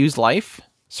 Seiyu's Life,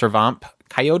 Servamp,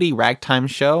 Coyote Ragtime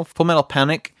Show, Full Metal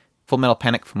Panic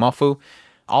Fumofu.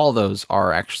 All of those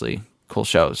are actually cool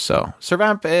shows. So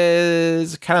Servamp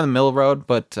is kind of the middle road,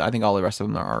 but I think all the rest of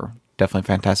them are definitely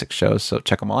fantastic shows. So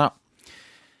check them all out.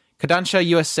 Kodansha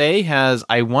USA has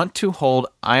I Want to Hold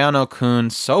Ayano-kun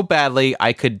So Badly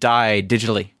I Could Die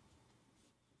Digitally.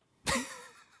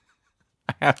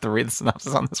 I have to read the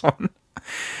synopsis on this one.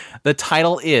 The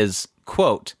title is,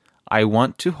 quote, I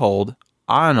want to hold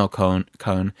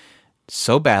Ayano-kun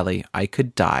so badly I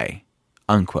could die,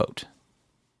 unquote.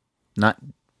 Not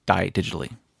die digitally.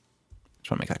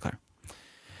 Just want to make that clear.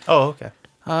 Oh, okay.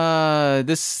 The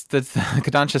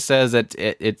Kodansha says that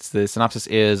it's the synopsis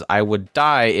is I would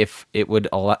die if it would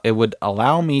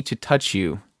allow me to touch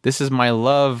you. This is my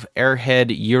love.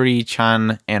 Airhead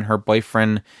Yuri-chan and her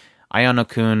boyfriend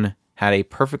Ayano-kun had a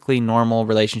perfectly normal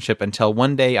relationship until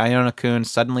one day Ayano-kun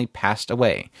suddenly passed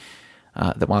away.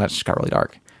 That just got really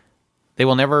dark. They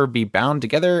will never be bound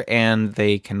together, and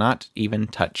they cannot even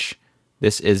touch.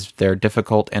 This is their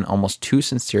difficult and almost too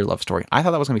sincere love story. I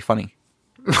thought that was going to be funny.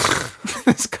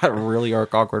 This got really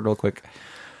awkward real quick.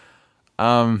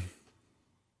 Wow.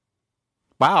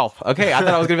 Okay, I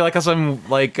thought it was going to be like some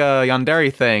like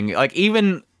yandere thing. Like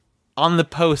even on the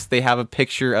post, they have a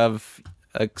picture of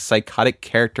a psychotic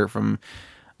character from...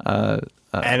 and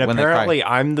apparently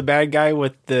I'm the bad guy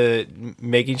with the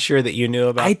making sure that you knew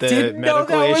about the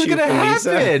medical issue for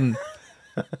Lisa.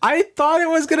 I thought it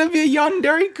was going to be a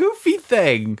yandere goofy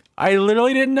thing. I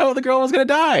literally didn't know the girl was going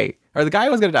to die. Or the guy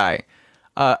was going to die.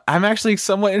 I'm actually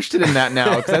somewhat interested in that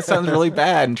now because that sounds really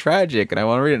bad and tragic, and I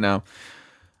want to read it now.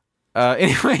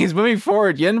 Anyways, moving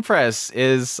forward, Yen Press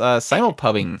is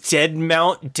simulpubbing. Dead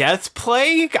Mount Death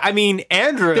Plague? I mean,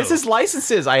 Andrew. This is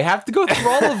licenses. I have to go through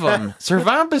all of them.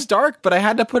 Survivamp is dark, but I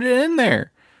had to put it in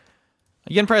there.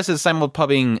 Yen Press is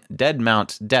simulpubbing Dead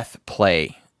Mount Death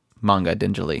Play manga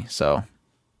digitally. So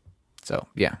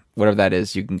yeah, whatever that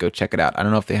is, you can go check it out. I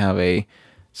don't know if they have a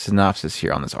synopsis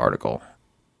here on this article.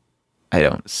 I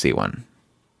don't see one.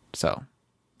 So,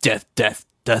 death,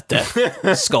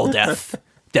 skull death.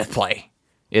 Death Play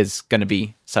is going to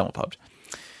be simulpubbed.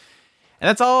 And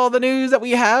that's all the news that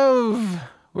we have.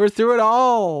 We're through it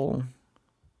all.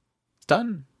 It's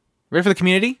done. Ready for the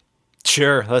community?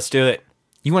 Sure, let's do it.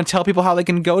 You want to tell people how they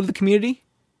can go to the community?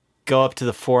 Go up to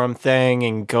the forum thing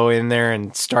and go in there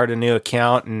and start a new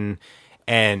account and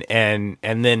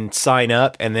then sign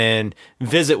up and then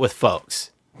visit with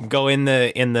folks. Go in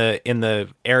the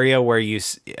area where you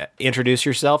introduce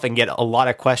yourself and get a lot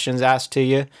of questions asked to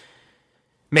you.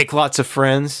 Make lots of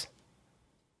friends.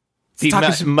 Be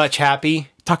much happy.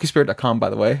 TalkingSpirit.com, by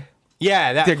the way.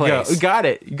 Yeah, that place. You got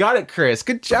it. You got it, Chris.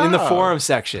 Good job. In the forum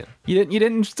section. You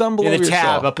didn't stumble over in the tab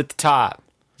yourself. up at the top.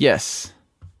 Yes.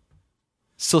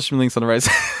 Still some links on the right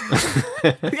side.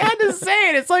 I had to say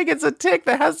it. It's like it's a tick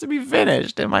that has to be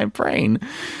finished in my brain.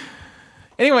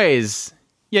 Anyways,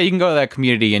 yeah, you can go to that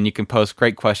community and you can post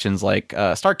great questions like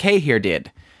Star K here did.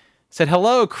 Said,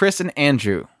 hello, Chris and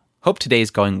Andrew. Hope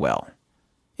today's going well.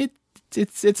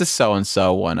 It's a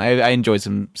so-and-so one. I enjoyed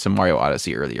some Mario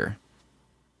Odyssey earlier.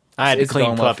 I had to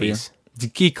clean puppies.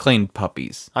 He cleaned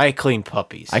puppies. I cleaned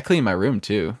puppies. I cleaned my room,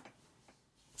 too.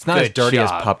 It's not as dirty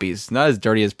as puppies. Not as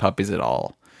dirty as puppies at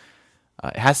all.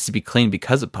 It has to be cleaned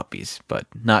because of puppies, but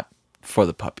not for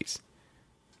the puppies.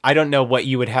 I don't know what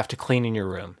you would have to clean in your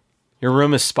room. Your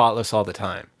room is spotless all the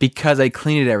time. Because I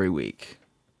clean it every week.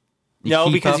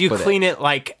 No, because you clean it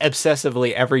like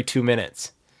obsessively every 2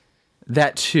 minutes.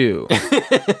 That too.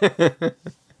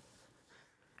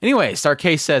 Anyway,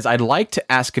 Starcase says, I'd like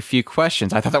to ask a few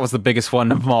questions. I thought that was the biggest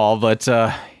one of them all, but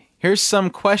here's some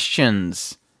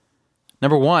questions.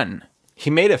 Number 1.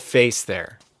 He made a face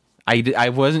there. I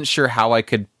wasn't sure how I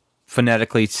could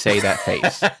phonetically say that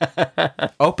face.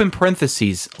 Open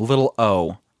parentheses, little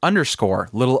o, underscore,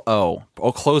 little o,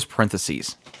 close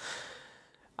parentheses.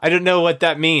 I don't know what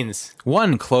that means.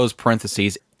 1, close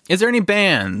parentheses. Is there any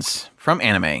bands from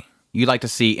anime you'd like to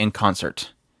see in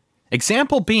concert?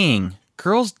 Example being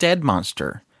Girls Dead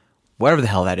Monster, whatever the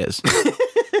hell that is.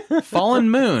 Fallen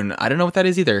Moon, I don't know what that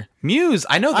is either. Muse,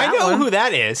 I know that one. I know who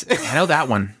that is. I know that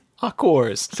one. Of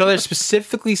course. So they're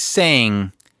specifically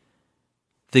saying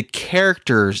the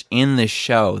characters in the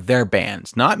show, their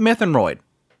bands, not Myth and Roid.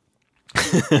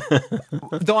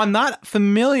 Though I'm not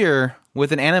familiar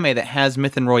with an anime that has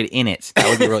Myth and Roid in it. That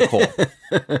would be really cool.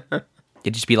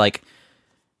 It'd just be like,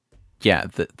 yeah,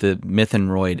 the Myth and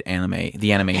Roid anime,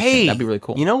 the animation. Hey, that'd be really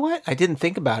cool. You know what? I didn't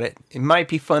think about it. It might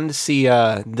be fun to see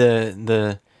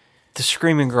the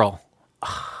Screaming Girl.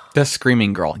 The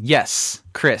Screaming Girl. Yes.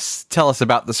 Chris, tell us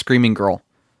about the Screaming Girl.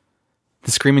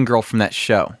 The Screaming Girl from that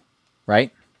show,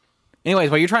 right? Anyways,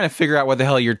 while you're trying to figure out what the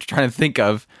hell you're trying to think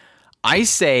of, I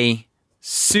say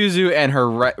Suzu and her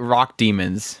rock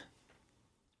demons.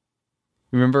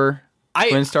 Remember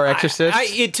Twin Star Exorcist?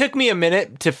 It took me a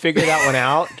minute to figure that one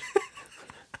out.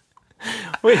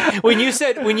 when you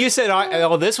said,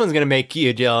 oh, this one's gonna make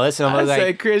you jealous, and I was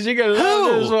like, Chris, you're gonna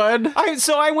love this one.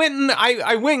 So I went and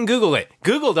Googled it.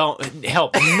 Google don't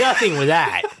help nothing with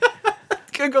that.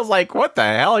 Google's like, what the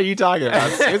hell are you talking about?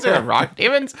 Suzu and rock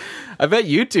demons? I bet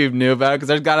YouTube knew about it because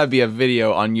there's gotta be a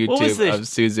video on YouTube of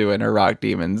Suzu and her rock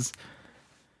demons.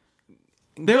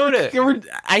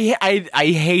 I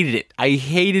hated it. I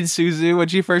hated Suzu when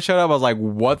she first showed up. I was like,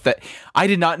 what the? I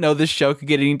did not know this show could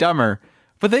get any dumber.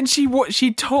 But then she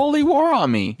totally wore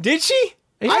on me. Did she?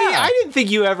 Yeah. I didn't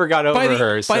think you ever got over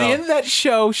her. By the end of that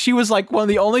show, she was like one of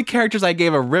the only characters I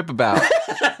gave a rip about.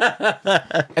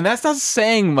 And that's not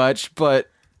saying much,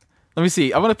 but let me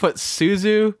see. I'm going to put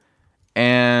Suzu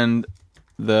and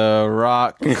The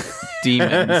Rock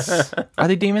demons. Are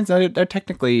they demons? They're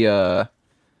technically I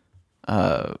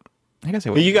guess they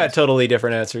would. You got totally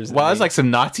different answers. Well, there's like some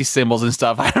Nazi symbols and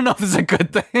stuff. I don't know if this is a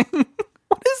good thing.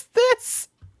 What is this?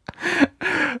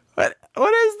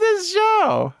 What is this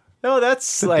show? No,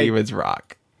 that's The like Demons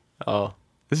Rock. Oh.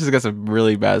 This has got some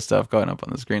really bad stuff going up on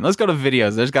the screen. Let's go to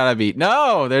videos. There's gotta be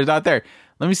no. There's not there.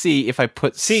 Let me see if I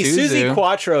put Susie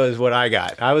Quattro is what I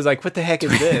got. I was like, what the heck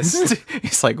is this?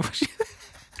 He's like,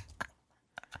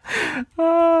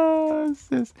 oh,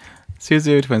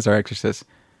 Suzu Twin Star Exorcist.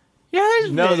 Yeah,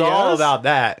 there's knows videos. all about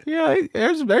that. Yeah,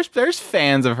 there's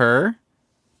fans of her.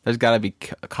 There's got to be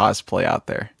cosplay out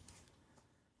there.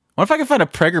 What if I can find a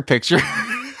Prager picture?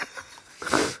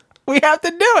 We have to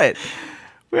do it.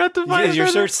 We have to find. Is your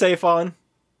search safe on?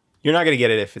 You're not gonna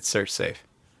get it if it's search safe.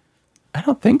 I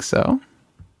don't think so.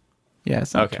 Yeah,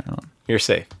 it's not okay. turned on. You're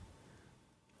safe.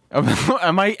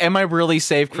 Am I really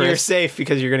safe, Chris? You're safe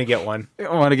because you're gonna get one.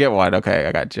 I want to get one. Okay,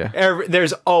 I got you.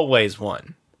 There's always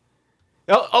one.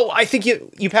 Oh, I think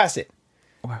you passed it.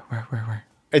 Where?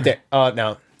 Right there.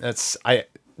 No, that's.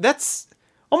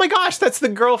 Oh my gosh, that's the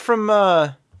girl from.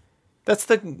 That's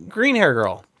the green hair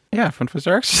girl. Yeah, from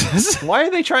Twister Exorcist. Why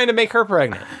are they trying to make her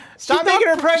pregnant? Stop making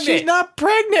her pregnant. She's not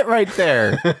pregnant right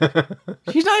there.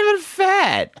 She's not even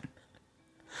fat.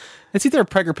 It's either a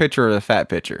Prager picture or a fat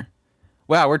picture.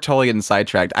 Wow, we're totally getting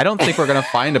sidetracked. I don't think we're gonna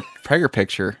find a Prager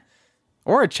picture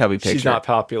or a chubby picture. She's not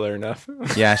popular enough.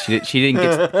 Yeah, she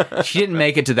didn't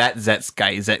make it to that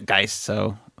Zeitgeist,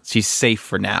 so she's safe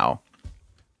for now.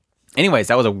 Anyways,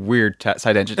 that was a weird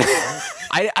side tangent.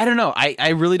 I don't know. I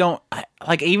really don't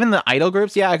like even the idol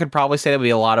groups. Yeah, I could probably say that would be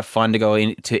a lot of fun to go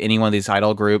into any one of these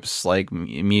idol groups like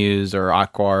Muse or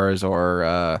Aquars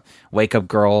or Wake Up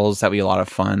Girls. That'd be a lot of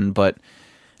fun, but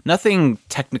nothing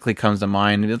technically comes to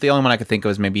mind. The only one I could think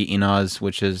of is maybe Inaz,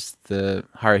 which is the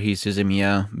Haruhi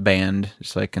Suzumiya band,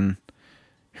 just so I can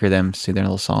hear them sing their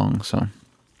little song. So, what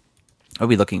are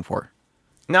we looking for?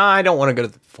 No, I don't want to go to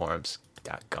the forums.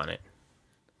 Doggone it.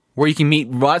 Where you can meet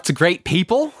lots of great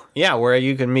people? Yeah, where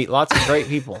you can meet lots of great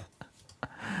people.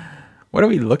 What are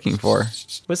we looking for?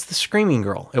 What's the Screaming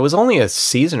Girl? It was only a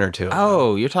season or two ago.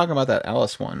 Oh, you're talking about that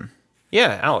Alice one.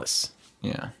 Yeah, Alice.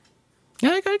 Yeah.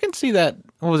 Yeah, I can see that.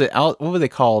 What was it? What were they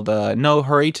called? No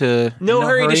Hurry to... No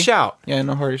Hurry to Shout. Yeah,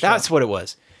 No Hurry to Shout. That's what it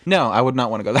was. No, I would not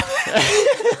want to go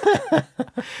there.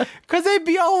 Because they'd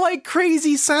be all like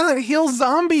crazy Silent Hill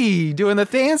zombie doing the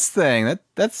dance thing.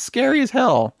 That's scary as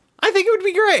hell. I think it would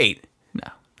be great. No,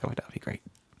 that would not be great.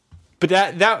 But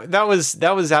that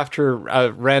was after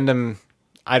a random,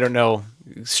 I don't know,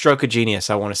 stroke of genius.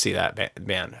 I want to see that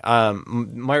band.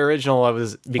 My original, I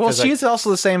was because well, she's also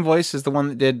the same voice as the one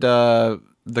that did the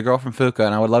girl from Fuka,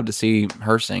 and I would love to see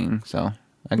her sing. So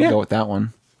I can go with that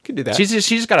one. Could do that. She's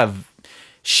just got the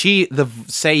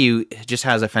Seiyu just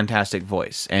has a fantastic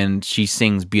voice, and she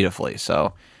sings beautifully.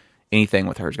 So anything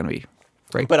with her is going to be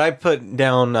great. But I put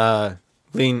down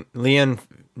Leon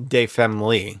de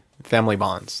Family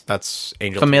Bonds. That's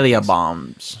Angel. Familia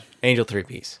Bombs. Angel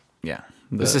 3-piece. Yeah.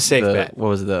 This is a safe bet. What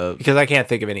was the... Because I can't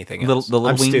think of anything else. The little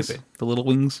I'm wings. stupid. The little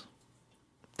wings.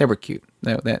 They were cute.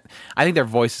 I think their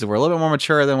voices were a little bit more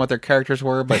mature than what their characters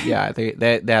were, but yeah,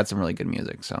 they had some really good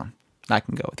music, so I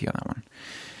can go with you on that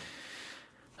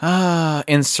one.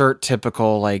 Insert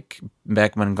typical like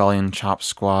Beck Mongolian Chop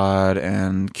Squad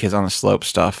and Kids on the Slope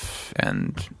stuff,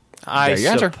 and I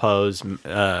suppose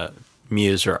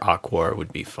Muse or Aqua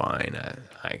would be fine.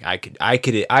 I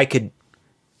could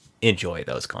enjoy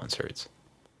those concerts.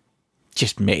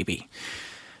 Just maybe.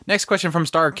 Next question from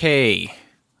Star K.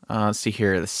 Let's see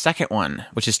here. The second one,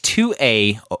 which is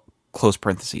 2A, close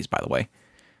parentheses, by the way.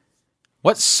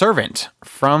 What servant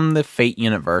from the Fate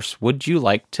universe would you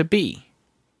like to be?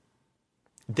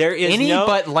 There is any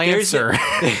but Lancer.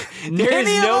 There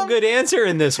is no good answer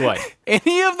in this one.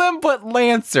 Any of them but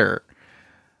Lancer.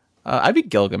 I'd be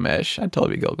Gilgamesh. I'd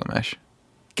totally be Gilgamesh.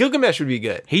 Gilgamesh would be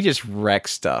good. He just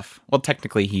wrecks stuff. Well,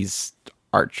 technically he's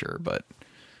Archer, but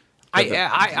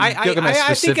Gilgamesh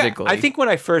specifically. I think when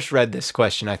I first read this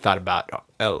question, I thought about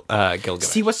Gilgamesh.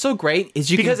 See, what's so great is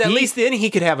because at least then he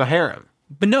could have a harem.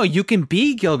 But no, you can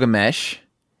be Gilgamesh,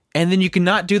 and then you can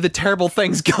not do the terrible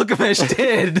things Gilgamesh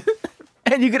did,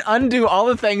 and you can undo all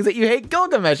the things that you hate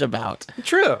Gilgamesh about.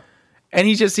 True. And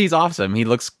he's awesome. He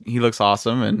looks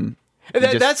awesome, and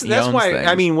that's why things.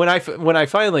 I mean when I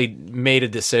finally made a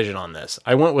decision on this,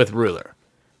 I went with Ruler.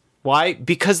 Why?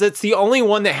 Because it's the only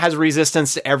one that has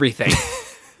resistance to everything.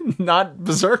 Not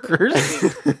berserkers.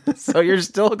 So you're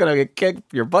still gonna get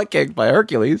your butt kicked by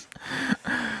Hercules.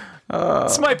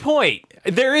 That's my point.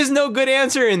 There is no good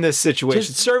answer in this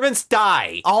situation. Servants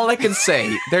die. All I can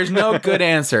say, there's no good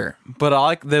answer.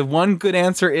 But the one good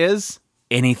answer is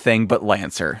anything but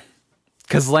Lancer.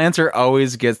 Because Lancer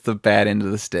always gets the bad end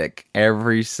of the stick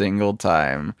every single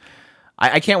time.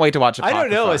 I can't wait to watch Apocrypha. I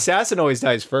don't know. Assassin always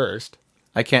dies first.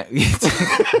 I can't.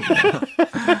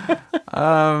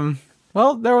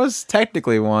 Well, there was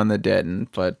technically one that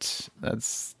didn't, but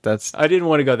that's. I didn't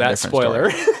want to go that spoiler.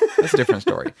 That's a different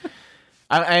story.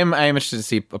 I am interested to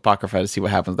see Apocrypha to see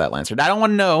what happens with that Lancer. I don't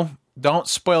want to know. Don't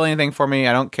spoil anything for me.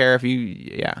 I don't care if you.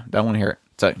 Yeah, don't want to hear it.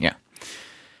 So yeah.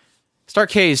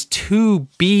 Stark's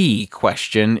 2B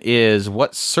question is: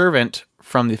 what servant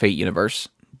from the Fate universe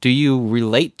do you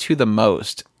relate to the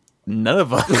most? None of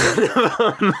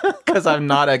them, because I'm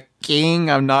not a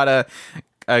king. I'm not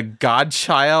a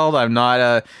godchild. I'm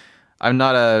not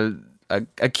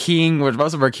a king. Which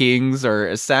most of them are kings or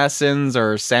assassins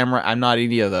or samurai. I'm not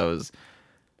any of those.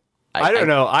 I don't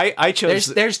know. I chose.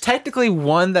 There's technically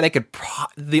one that I could.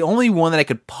 The only one that I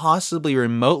could possibly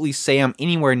remotely say I'm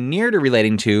anywhere near to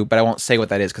relating to, but I won't say what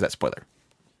that is because that's spoiler.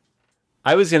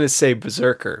 I was gonna say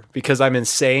Berserker because I'm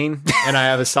insane and I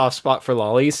have a soft spot for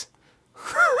lollies.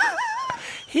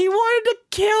 He wanted to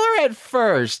kill her at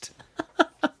first.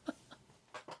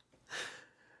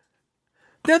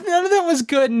 None of that was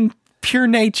good and pure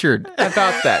natured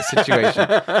about that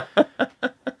situation.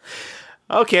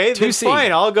 Okay, then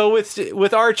fine. I'll go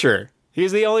with Archer.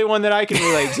 He's the only one that I can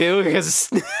relate to because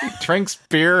drinks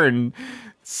beer and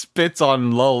spits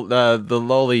on the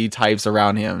lowly types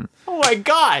around him. Oh my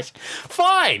gosh!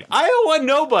 Fine, I don't want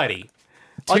nobody.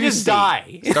 I'll just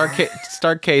die.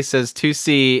 Stark says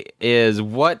 2C is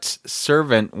what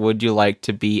servant would you like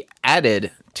to be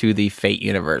added to the Fate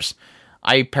universe?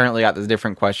 I apparently got this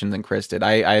different question than Chris did.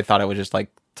 I thought it was just like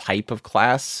type of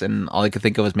class, and all I could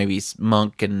think of was maybe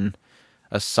monk and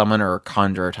a summoner or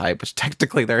conjurer type, which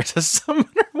technically there is a summoner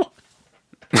one.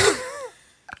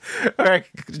 All right,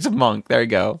 it's a monk. There you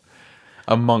go.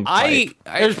 A monk type.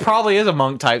 There probably is a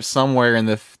monk type somewhere in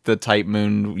the Type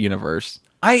Moon universe.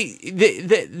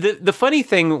 The funny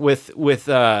thing with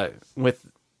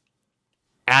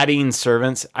adding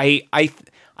servants, I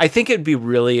think it'd be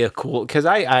really a cool, because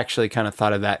I actually kind of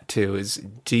thought of that too, is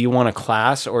do you want a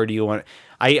class or do you want...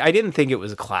 I didn't think it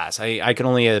was a class. I can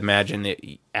only imagine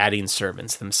it adding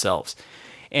servants themselves.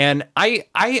 And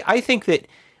I think that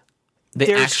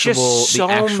there's just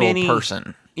so many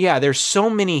person. Yeah, there's so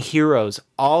many heroes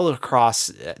all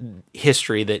across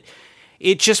history that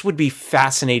it just would be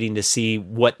fascinating to see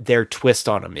what their twist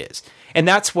on them is. And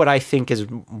that's what I think is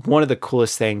one of the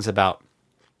coolest things about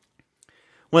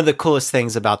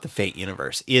the Fate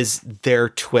universe is their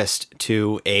twist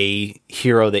to a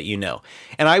hero that you know.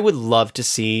 And I would love to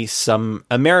see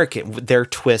their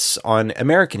twists on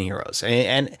American heroes.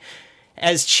 And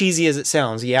as cheesy as it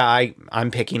sounds, yeah,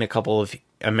 I'm picking a couple of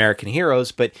American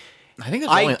heroes, but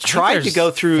I tried to go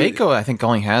through... Faco, I think,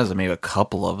 only has maybe a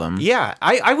couple of them. Yeah,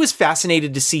 I was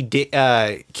fascinated to see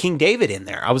King David in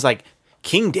there. I was like,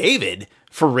 King David?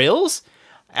 For reals?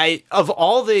 Of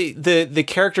all the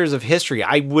characters of history,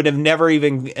 I would have never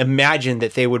even imagined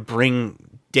that they would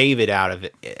bring David out of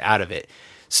it.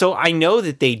 So I know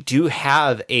that they do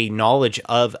have a knowledge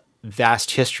of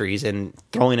vast histories, and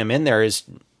throwing them in there is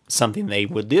something they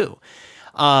would do.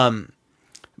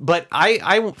 But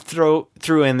I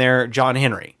threw in there John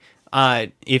Henry.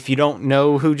 If you don't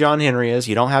know who John Henry is,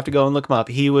 you don't have to go and look him up.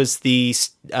 He was the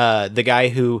guy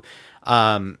who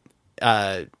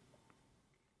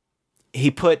he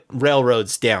put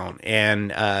railroads down,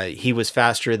 and he was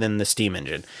faster than the steam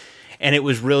engine. And it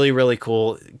was really, really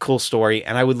cool story.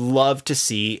 And I would love to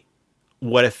see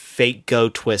what a Fate Go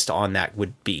twist on that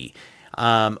would be.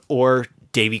 Or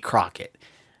Davy Crockett,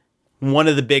 one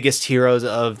of the biggest heroes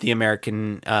of the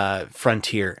American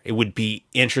frontier. It would be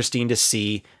interesting to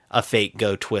see a Fate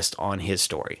Go twist on his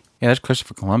story. Yeah, that's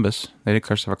Christopher Columbus. They did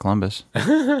Christopher Columbus.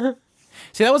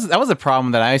 See, that was a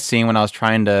problem that I seen when I was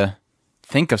trying to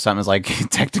think of something. Is like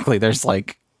technically there's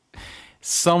like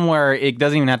somewhere, it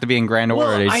doesn't even have to be in grand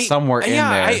order. There's somewhere in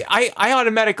there. I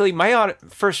automatically, my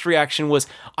first reaction was,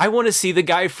 I want to see the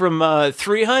guy from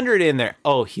 300 in there.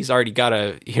 Oh, he's already got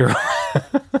a hero.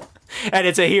 And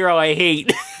it's a hero I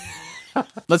hate.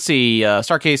 Let's see.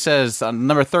 Starcase says,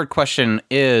 third question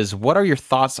is, what are your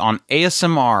thoughts on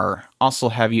ASMR? Also,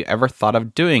 have you ever thought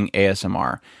of doing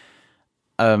ASMR?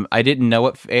 I didn't know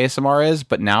what ASMR is,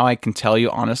 but now I can tell you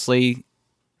honestly,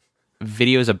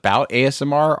 videos about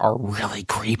ASMR are really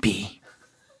creepy.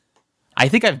 I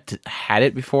think I've had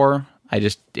it before.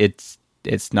 It's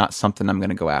not something I'm going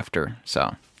to go after.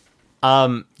 So,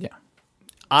 yeah.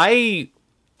 I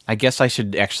I guess I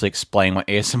should actually explain what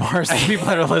ASMR is to people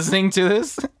that are listening to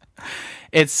this.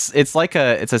 It's like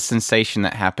it's a sensation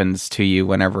that happens to you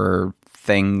whenever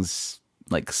things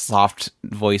like soft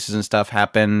voices and stuff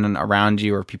happen around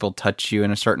you, or people touch you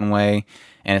in a certain way,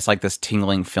 and it's like this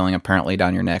tingling feeling apparently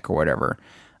down your neck or whatever.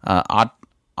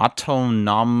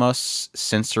 Autonomous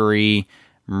sensory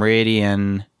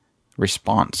meridian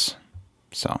response.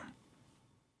 So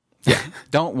yeah,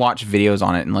 don't watch videos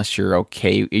on it unless you're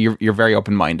okay. You're very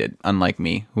open-minded, unlike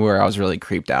me, where I was really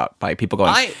creeped out by people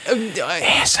going,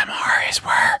 ASMR is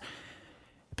where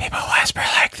people whisper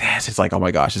like this. It's like, oh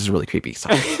my gosh, this is really creepy. So,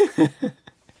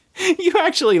 you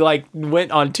actually like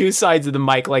went on two sides of the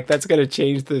mic, like that's going to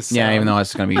change this. Yeah, even though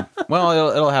it's going to be,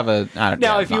 well, it'll have a, I don't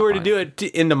know. Now, if you were to do it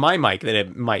into my mic, then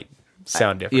it might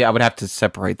sound different. Yeah, I would have to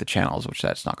separate the channels, which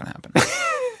that's not going to happen.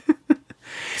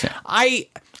 So,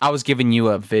 I was giving you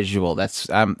a visual. That's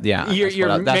yeah.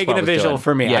 You're making a visual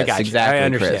for me. Yes, I got you. Exactly, I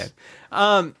understand.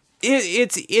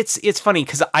 It's funny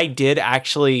because I did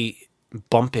actually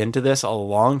bump into this a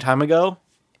long time ago,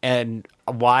 and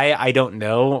why I don't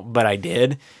know, but I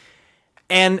did,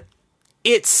 and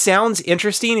it sounds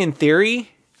interesting in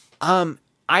theory.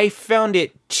 I found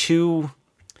it too,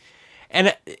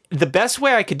 and the best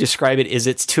way I could describe it is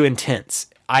it's too intense.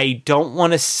 I don't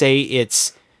want to say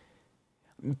it's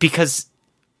because.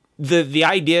 The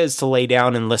idea is to lay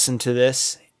down and listen to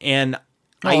this, and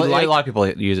a lot of people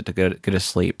use it to go to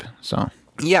sleep. So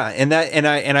yeah, and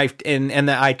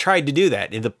I tried to do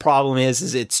that. The problem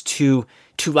is it's too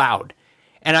loud,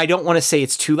 and I don't want to say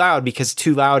it's too loud because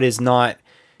too loud is not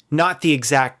the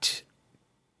exact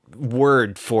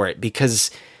word for it,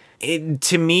 because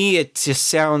to me it just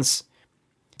sounds,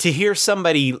 to hear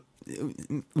somebody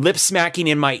lip smacking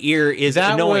in my ear is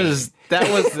annoying.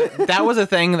 That was a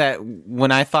thing that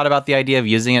when I thought about the idea of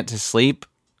using it to sleep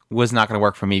was not going to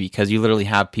work for me, because you literally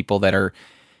have people that are,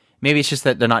 maybe it's just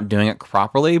that they're not doing it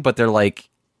properly, but they're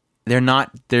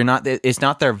not, it's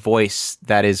not their voice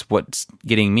that is what's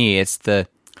getting me. It's the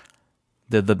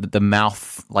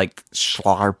mouth like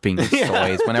slurping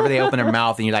noise. Whenever they open their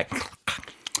mouth and you're like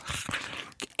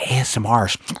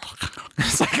ASMR.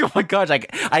 It's like, oh my gosh,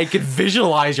 I could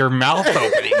visualize your mouth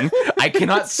opening. I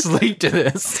cannot sleep to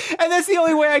this. And that's the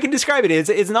only way I can describe it.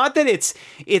 It's not that it's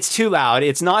too loud.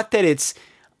 It's not that it's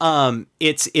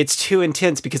too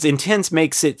intense, because intense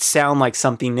makes it sound like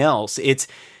something else.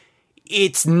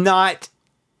 It's not,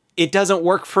 it doesn't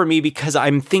work for me because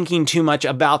I'm thinking too much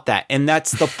about that. And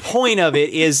that's the point of it,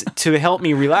 is to help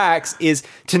me relax, is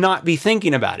to not be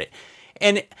thinking about it.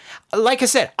 And like I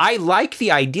said, I like the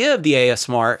idea of the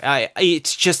ASMR.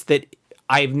 It's just that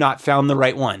I've not found the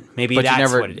right one. Maybe what it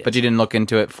is. But you didn't look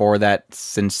into it for that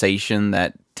sensation,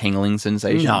 that tingling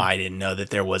sensation? No, I didn't know that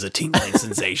there was a tingling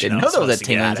sensation. Didn't know there was a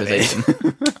tingling sensation.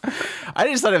 I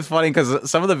just thought it was funny because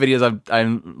some of the videos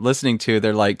I'm listening to,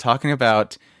 they're like talking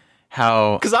about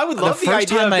how... Because I would love the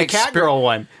idea of the cat girl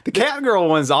one. The cat girl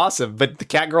one's awesome, but the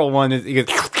cat girl one is...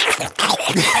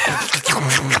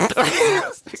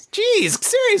 Jeez,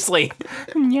 seriously.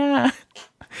 Yeah.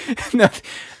 No,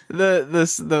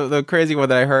 the crazy one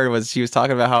that I heard was she was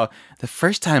talking about how the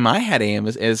first time I had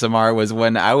ASMR was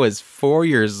when I was 4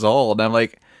 years old. And I'm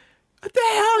like, what the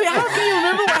hell? How can you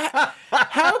remember?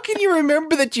 How can you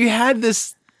remember that you had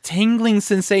this tingling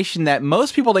sensation that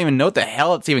most people don't even know what the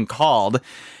hell it's even called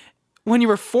when you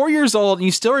were 4 years old, and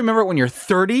you still remember it when you're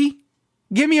 30?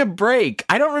 Give me a break.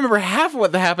 I don't remember half of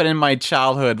what happened in my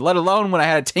childhood, let alone when I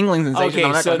had a tingling sensation.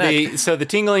 Okay, so the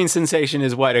tingling sensation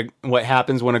is what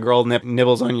happens when a girl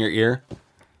nibbles on your ear?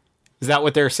 Is that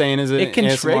what they're saying? Is it can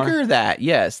ASMR? Trigger that,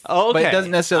 yes. Oh, okay. But it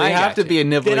doesn't necessarily have to be a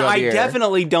nibbling on the ear. Then I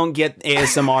definitely don't get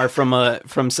ASMR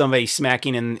from somebody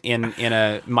smacking in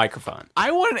a microphone.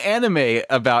 I want an anime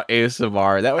about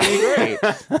ASMR. That would be great.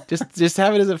 just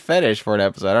have it as a fetish for an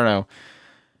episode. I don't know.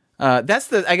 I guess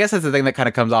that's the thing that kind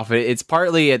of comes off of it.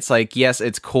 It's like, yes,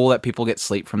 it's cool that people get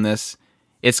sleep from this.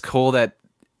 It's cool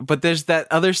but there's that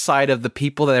other side of the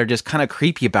people that are just kind of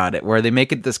creepy about it, where they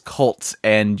make it this cult.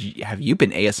 And have you been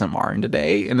ASMRing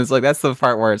today? And it's like, that's the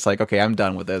part where it's like, okay, I'm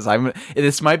done with this.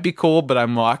 This might be cool, but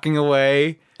I'm walking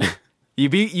away. You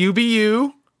be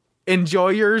you. Enjoy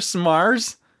your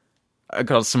smars. I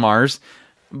call it smars,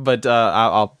 but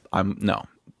I'm no.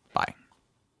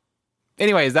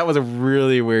 Anyways, that was a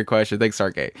really weird question. Thanks,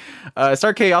 Stark-K.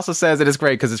 Stark-K also says it is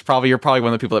great because you're probably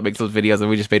one of the people that makes those videos and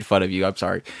we just made fun of you. I'm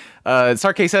sorry.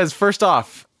 Stark-K says, first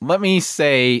off, let me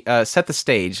say, set the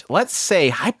stage. Let's say,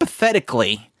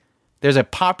 hypothetically, there's a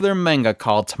popular manga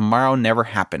called Tomorrow Never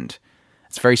Happened.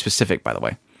 It's very specific, by the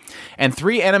way. And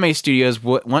 3 anime studios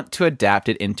want to adapt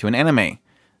it into an anime.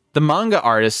 The manga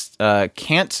artists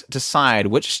can't decide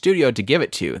which studio to give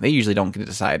it to. They usually don't get to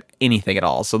decide anything at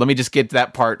all. So let me just get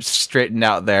that part straightened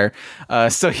out there.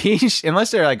 So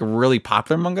unless they're like really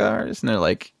popular manga artists and they're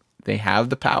like, they have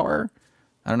the power,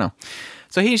 I don't know.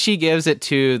 So she gives it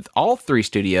to all 3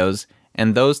 studios,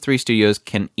 and those 3 studios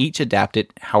can each adapt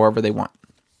it however they want.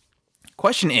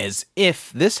 Question is,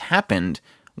 if this happened,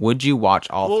 would you watch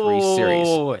all 3 series?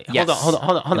 Wait. Yes. Hold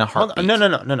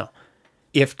on. No.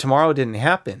 If tomorrow didn't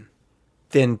happen,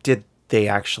 then did they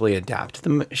actually adapt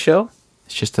the show?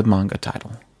 It's just a manga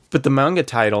title. But the manga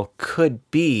title could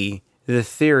be the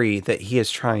theory that he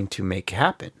is trying to make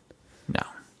happen. No.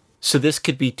 So this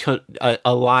could be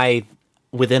a lie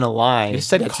within a lie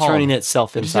that's turning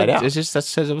itself inside out. It's just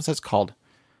that's what that's called.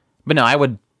 But no, I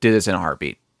would do this in a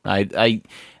heartbeat.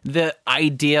 The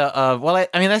idea of I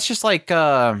mean that's just like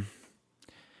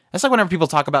that's like whenever people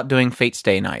talk about doing Fate's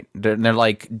Day night. They're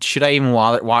like, should I even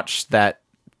watch that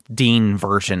Dean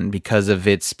version because of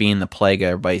its being the plague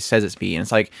everybody says it's being?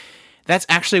 It's like that's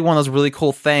actually one of those really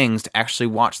cool things to actually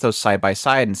watch those side by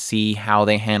side and see how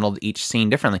they handled each scene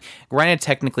differently. Granted,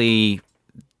 technically,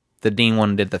 the Dean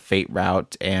one did the Fate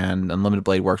route, and Unlimited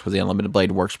Blade Works was the Unlimited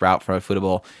Blade Works route for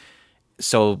Footable.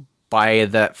 So by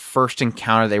that first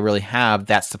encounter they really have,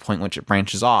 that's the point which it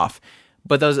branches off.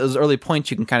 But those early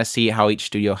points, you can kind of see how each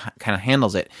studio kind of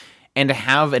handles it. And to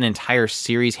have an entire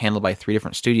series handled by 3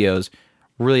 different studios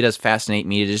really does fascinate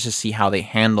me to just see how they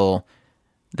handle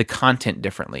the content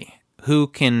differently. Who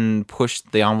can push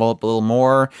the envelope a little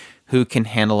more? Who can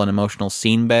handle an emotional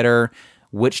scene better?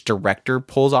 Which director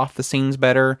pulls off the scenes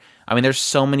better? I mean, there's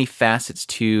so many facets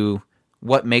to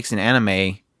what makes an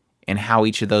anime and how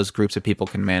each of those groups of people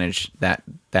can manage that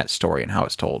story and how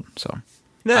it's told. So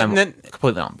I'm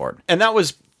completely on board. And that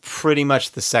was pretty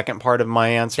much the second part of my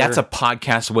answer. That's a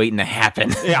podcast waiting to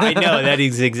happen. Yeah, I know. That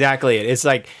is exactly it. It's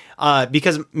like,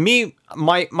 because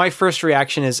my first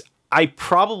reaction is I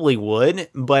probably would,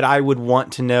 but I would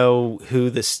want to know who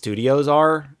the studios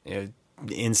are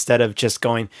instead of just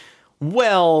going,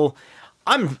 well,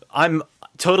 I'm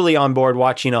totally on board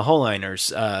watching a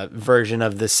Whole-Liners version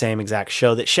of the same exact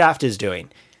show that Shaft is doing.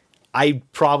 I'd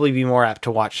probably be more apt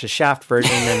to watch the Shaft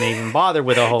version than even bother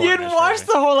with a Whole-Liners You'd watch version.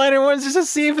 the Whole-Liner ones just to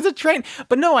see if it's a train.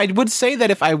 But no, I would say that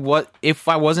if I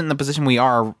wasn't in the position we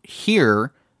are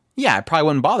here, yeah, I probably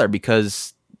wouldn't bother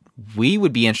because we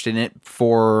would be interested in it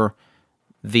for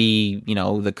the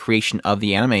creation of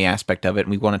the anime aspect of it,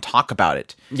 and we want to talk about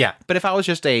it. Yeah. But if I was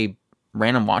just a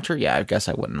random watcher, yeah, I guess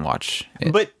I wouldn't watch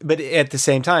it. But at the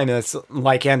same time, it's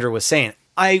like Andrew was saying,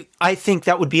 I think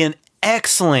that would be an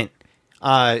excellent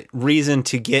reason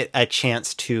to get a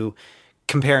chance to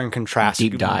compare and contrast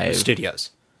Deep dive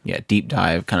studios. Yeah, deep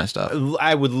dive kind of stuff.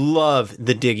 I would love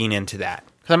the digging into that.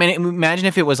 I mean, imagine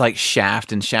if it was like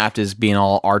Shaft, and Shaft is being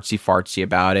all artsy-fartsy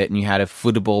about it, and you had a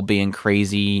Footable being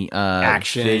crazy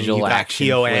Action, visual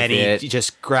action with it.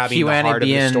 just grabbing the heart of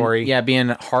the story. Yeah, being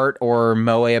heart or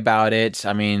moe about it.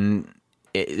 I mean,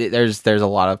 there's a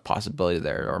lot of possibility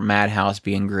there. Or Madhouse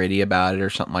being gritty about it or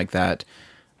something like that.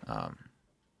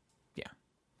 Yeah.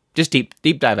 Just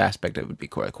deep dive aspect of it would be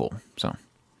quite cool. So,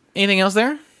 anything else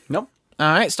there? Nope. All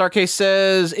right, Starcase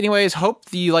says, anyways, hope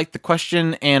that you liked the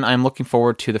question, and I'm looking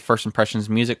forward to the First Impressions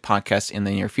music podcast in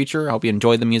the near future. I hope you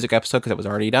enjoyed the music episode because it was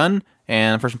already done,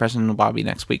 and First Impressions will probably be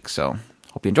next week, so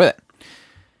hope you enjoy that.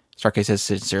 Starcase says,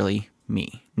 sincerely,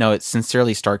 me. No, it's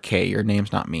sincerely Stark. Your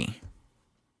name's not me.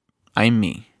 I'm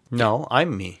me. No,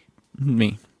 I'm me.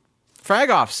 Me.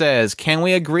 Fragoff says, can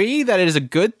we agree that it is a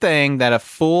good thing that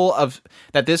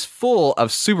this fool of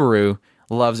Subaru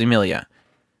loves Emilia?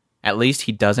 At least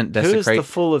he doesn't desecrate the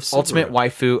fool of Subaru? ultimate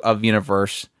waifu of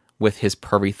universe with his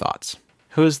pervy thoughts.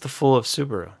 Who is the fool of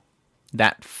Subaru?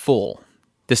 That fool.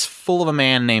 This fool of a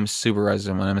man named Subaru, as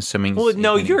I'm assuming. Well,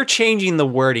 no, you're changing the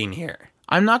wording here.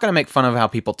 I'm not going to make fun of how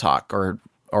people talk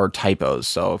or typos,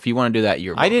 so if you want to do that,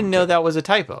 you're welcome I didn't know that was a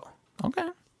typo. Okay.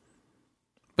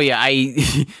 But yeah,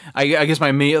 I guess my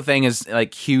immediate thing is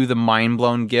like cue the mind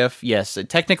blown gif. Yes,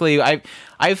 technically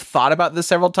I've thought about this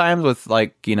several times with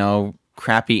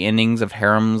crappy endings of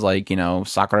harems like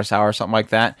Sakura Sao or something like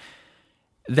that.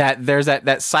 That there's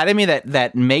that side of me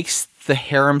that makes the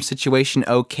harem situation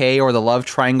okay or the love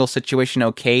triangle situation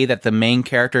okay, that the main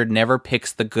character never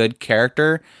picks the good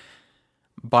character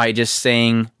by just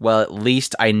saying, well, at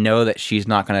least I know that she's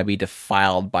not going to be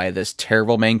defiled by this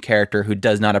terrible main character who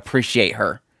does not appreciate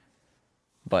her.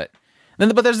 But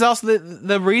there's also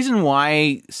the reason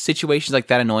why situations like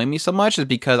that annoy me so much is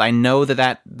because I know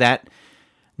that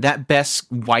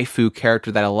best waifu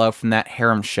character that I love from that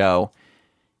harem show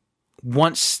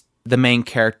wants the main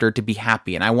character to be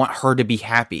happy, and I want her to be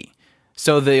happy.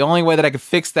 So the only way that I could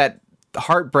fix that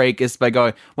heartbreak is by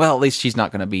going, well, at least she's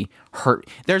not going to be hurt.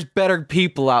 There's better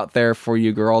people out there for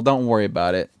you, girl. Don't worry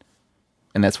about it.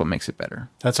 And that's what makes it better.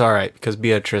 That's all right, because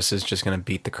Beatrice is just going to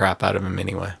beat the crap out of him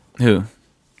anyway. Who?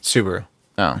 Subaru.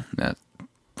 Oh,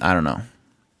 I don't know.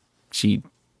 She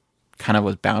kind of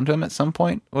was bound to him at some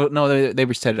point. Well, no, they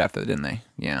reset it after, didn't they?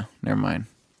 Yeah, never mind.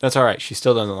 That's all right. She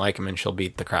still doesn't like him, and she'll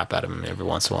beat the crap out of him every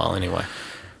once in a while anyway.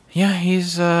 Yeah,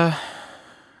 he's, I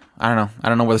don't know. I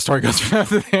don't know where the story goes from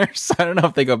after there, so I don't know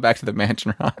if they go back to the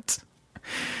mansion or not.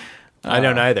 I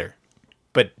don't either.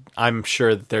 But I'm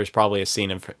sure that there's probably a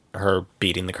scene of her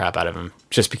beating the crap out of him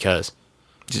just because.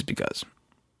 Just because.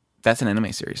 That's an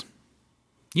anime series.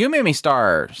 You Made Me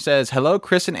Star says, hello,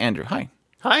 Chris and Andrew. Hi.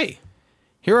 Hi.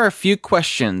 Here are a few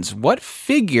questions. What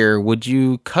figure would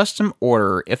you custom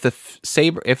order if the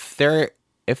saber, if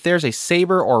there's a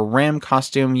saber or ram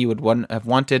costume you would have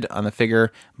wanted on the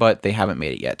figure, but they haven't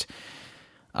made it yet?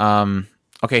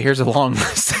 Okay, here's a long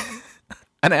list.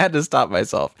 And I had to stop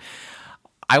myself.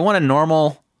 I want a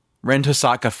normal Ren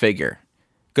Tosaka figure.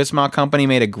 Good Smile Company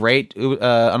made a great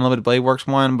Unlimited Blade Works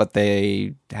one, but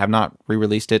they have not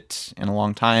re-released it in a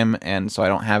long time, and so I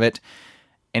don't have it.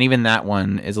 And even that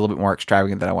one is a little bit more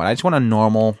extravagant than I want. I just want a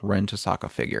normal Ren Tosaka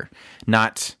figure,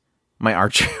 not my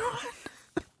Archer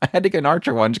one. I had to get an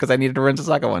Archer one because I needed a Ren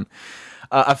Tosaka one.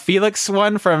 A Felix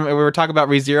one from, we were talking about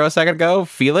ReZero a second ago.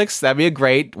 Felix, that'd be a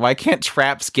great. Why can't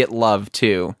Traps get love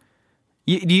too?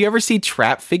 Do you ever see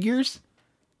Trap figures?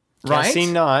 Right? I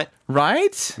see not.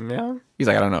 Right? Yeah. He's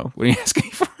like, I don't know. What are you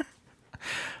asking for?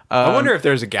 I wonder if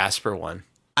there's a Gasper one.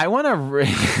 I want to...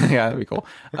 yeah, that'd be cool.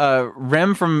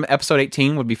 Rem from episode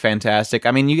 18 would be fantastic.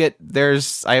 I mean,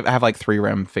 I have like 3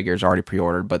 Rem figures already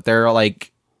pre-ordered, but they're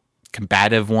like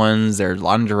combative ones, they're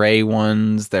lingerie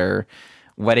ones, they're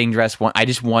wedding dress one. I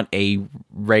just want a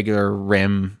regular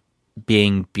Rem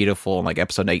being beautiful, like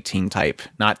episode 18 type,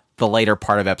 not the later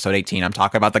part of episode 18. I'm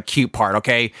talking about the cute part,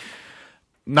 okay?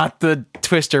 Not the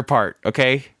twister part,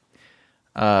 okay?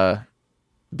 But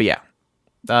yeah.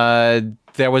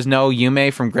 There was no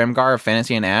Yume from Grimgar of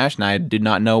Fantasy and Ash, and I did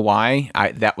not know why.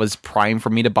 That was prime for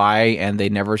me to buy, and they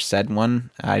never said one.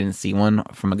 I didn't see one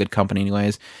from a good company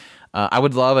anyways. I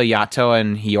would love a Yato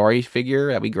and Hiyori figure.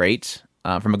 That'd be great.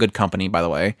 From a good company, by the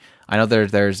way. I know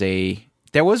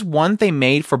there was one they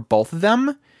made for both of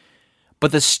them,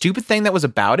 but the stupid thing that was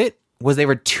about it was they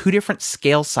were 2 different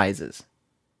scale sizes.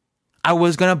 I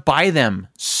was going to buy them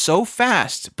so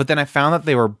fast, but then I found that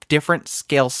they were different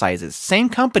scale sizes. Same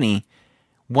company.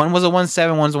 One was a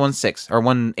 1/7, one's a 1/6, or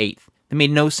 1/8. It made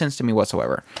no sense to me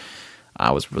whatsoever. I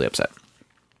was really upset.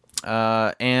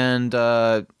 And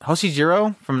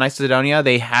Hoshijiro from Nice Sidonia,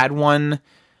 they had one.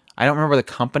 I don't remember the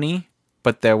company,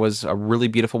 but there was a really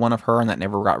beautiful one of her, and that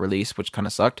never got released, which kind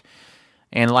of sucked.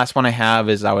 And the last one I have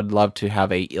is I would love to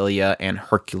have a Ilya and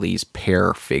Hercules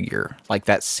pair figure. Like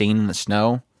that scene in the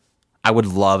snow. I would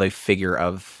love a figure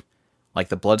of like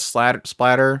the blood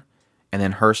splatter and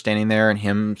then her standing there and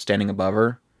him standing above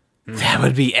her. That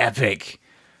would be epic.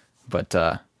 But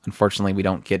unfortunately, we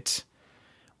don't get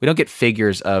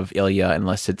figures of Ilya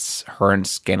unless it's her in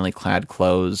scantily clad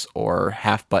clothes or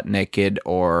half butt naked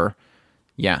or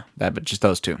but just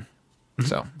those 2.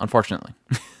 So, unfortunately.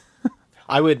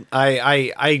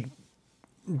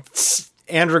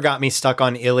 Andrew got me stuck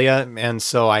on Ilya, and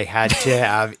so I had to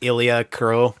have Ilya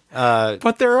Kuro.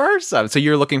 But there are some. So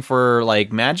you're looking for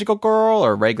like magical girl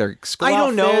or regular school I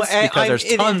don't know because there's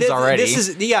tons already.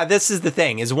 This is the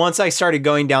thing. Is once I started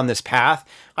going down this path,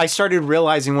 I started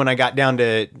realizing when I got down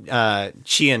to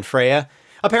Chi and Freya.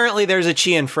 Apparently, there's a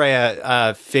Chi and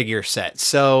Freya figure set.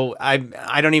 So I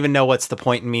don't even know what's the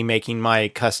point in me making my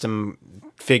custom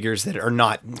figures that are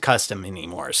not custom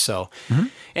anymore. So,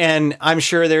 and I'm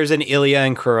sure there's an Ilya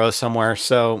and Kuro somewhere.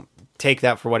 So take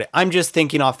that for what I'm just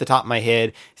thinking off the top of my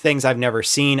head. Things I've never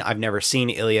seen. I've never seen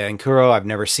Ilya and Kuro. I've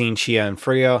never seen Chia and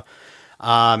Freya.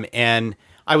 And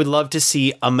I would love to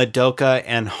see a Madoka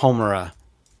and Homura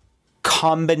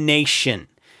combination.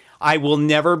 I will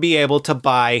never be able to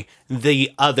buy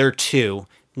the other 2,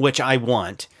 which I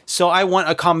want. So I want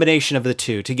a combination of the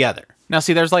 2 together. Now,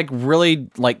 see, there's like really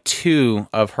like 2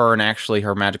 of her and actually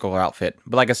her magical outfit.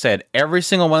 But like I said, every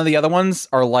single one of the other ones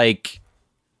are like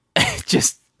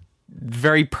just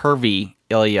very pervy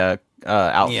Ilya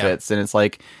outfits. Yeah. And it's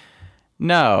like,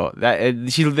 no, they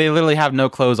literally have no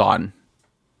clothes on.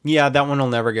 Yeah, that one will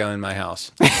never go in my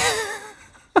house.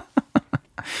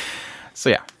 So,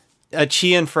 yeah. Chi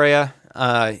and Freya,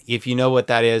 if you know what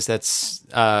that is, that's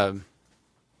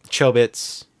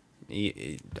Chobits.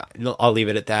 I'll leave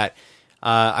it at that.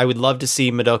 I would love to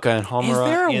see Madoka and Homura. Is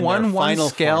there a 1/1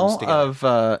 scale of?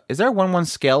 Is there a 1/1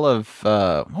 scale of?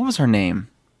 What was her name?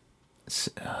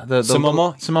 The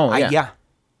Momoa? Momoa, yeah.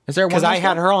 Is there one? Because I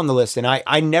had her on the list, and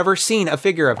I never seen a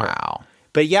figure of her. Wow.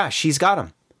 But yeah, she's got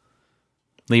them.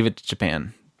 Leave it to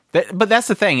Japan. But that's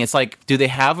the thing. It's like, do they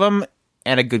have them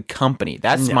at a good company?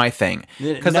 That's my thing.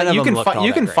 Because you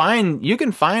can find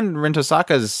Rento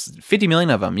Saka's 50 million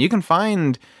of them. You can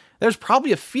find there's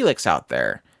probably a Felix out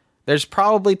there. There's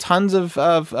probably tons of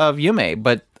Yume,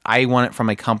 but I want it from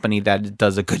a company that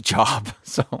does a good job.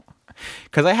 So,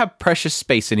 because I have precious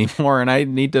space anymore, and I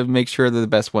need to make sure that the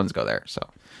best ones go there. So,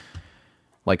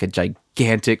 like a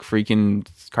gigantic freaking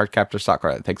Cardcaptor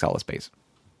Sakura that takes all the space.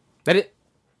 That it?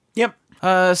 Yep.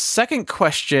 Second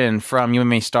question from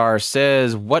UMA Star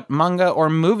says, what manga or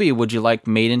movie would you like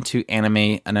made into an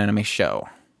anime show?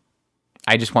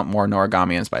 I just want more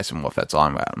Noragami and Spice and Wolf. That's all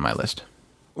I'm at on my list.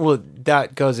 Well,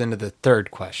 that goes into the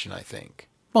third question, I think.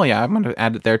 Well, yeah, I'm going to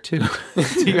add it there too.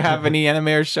 Do you have any anime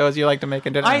or shows you like to make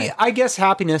into anime? I guess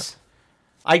Happiness.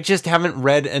 I just haven't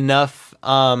read enough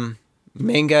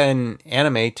manga and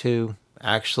anime to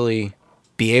actually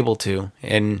be able to.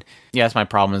 And yeah, that's my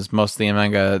problem. Is most of the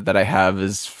manga that I have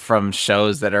is from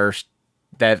shows that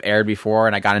have aired before,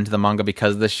 and I got into the manga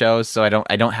because of the show, so I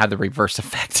don't have the reverse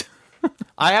effect.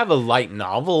 I have a light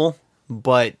novel,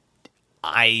 but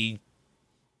I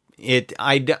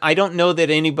don't know that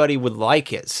anybody would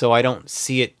like it, so I don't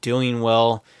see it doing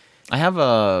well. I've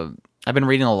been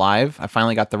reading Alive. I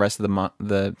finally got the rest of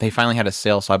they finally had a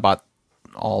sale, so I bought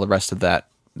all the rest of that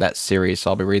series, so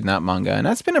I'll be reading that manga, and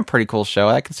that's been a pretty cool show.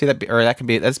 I can see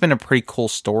that's been a pretty cool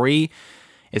story.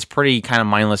 It's pretty kind of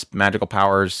mindless magical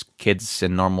powers, kids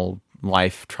in normal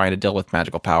life trying to deal with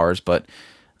magical powers, but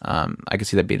I can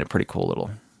see that being a pretty cool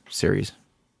little series.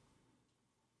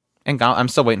 And I'm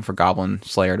still waiting for Goblin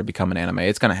Slayer to become an anime.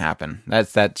 It's going to happen.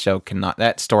 That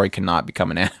story cannot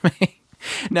become an anime.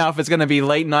 Now, if it's going to be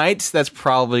late nights, that's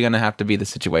probably going to have to be the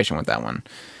situation with that one.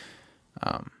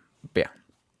 But yeah.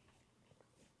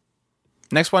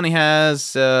 Next one he has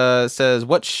says,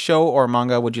 what show or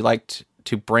manga would you like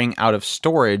to bring out of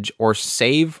storage or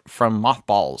save from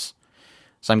mothballs?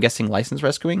 So I'm guessing license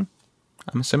rescuing,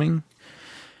 I'm assuming.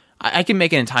 I can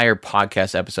make an entire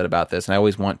podcast episode about this, and I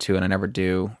always want to, and I never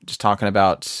do. Just talking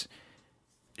about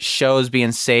shows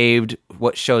being saved,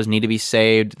 what shows need to be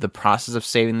saved, the process of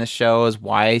saving the shows,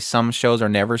 why some shows are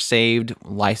never saved,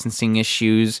 licensing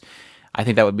issues. I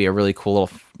think that would be a really cool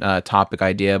little topic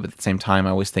idea, but at the same time,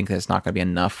 I always think that it's not going to be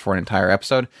enough for an entire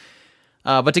episode.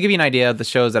 But to give you an idea of the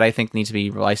shows that I think need to be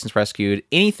license rescued,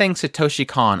 anything Satoshi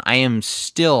Kon, I am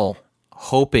still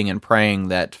hoping and praying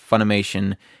that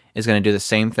Funimation is going to do the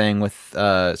same thing with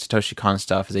Satoshi Kon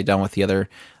stuff as they've done with the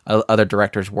other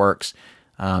directors' works.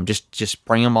 Just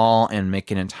bring them all and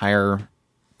make an entire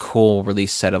cool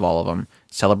release set of all of them,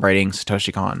 celebrating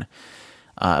Satoshi Kon.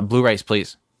 Blu-rays,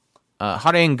 please.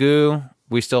 Harengu,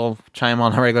 we still chime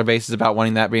on a regular basis about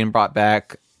wanting that being brought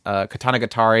back. Katana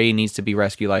Gatari needs to be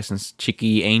rescue licensed.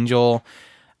 Chiki Angel,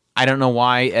 I don't know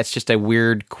why. It's just a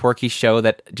weird, quirky show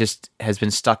that just has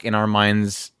been stuck in our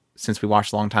minds since we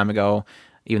watched a long time ago,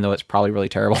 even though it's probably really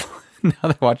terrible. Now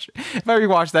that if I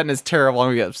rewatch that and it's terrible, I'm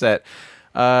going to get upset.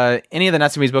 Any of the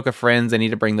Natsume's Book of Friends, I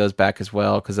need to bring those back as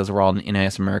well, because those were all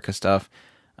NIS America stuff.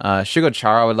 Shugo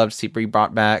Chara, I would love to see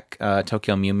brought back.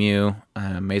 Tokyo Mew Mew,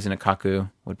 Mazen Akaku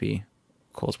would be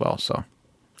cool as well. So,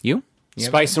 you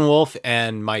Spice and Wolf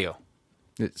and Mayo.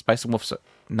 Spice and Wolf's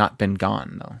not been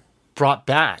gone, though. Brought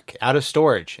back out of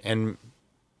storage and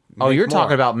you're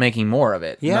talking about making more of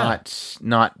it, yeah.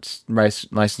 not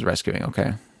license rescuing.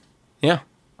 Okay, yeah,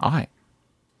 all right,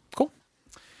 cool.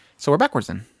 So we're backwards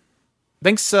then.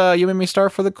 Thanks, you made me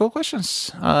start for the cool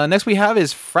questions. Next we have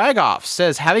is Fragoff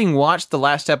says, having watched the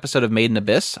last episode of Made in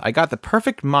Abyss, I got the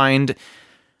perfect mind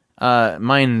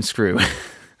screw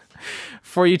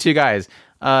for you two guys.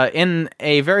 In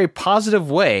a very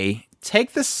positive way,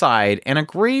 take the side and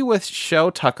agree with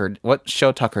what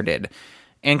Sho Tucker did,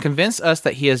 and convince us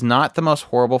that he is not the most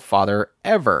horrible father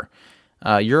ever.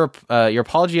 Your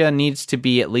apologia needs to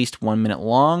be at least 1 minute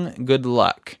long. Good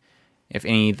luck. If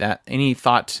any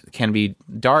thought can be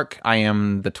dark, I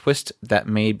am that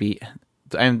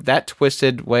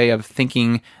twisted way of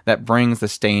thinking that brings the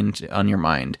stain on your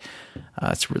mind.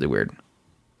 It's really weird.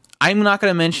 I'm not going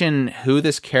to mention who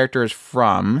this character is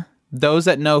from. Those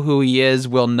that know who he is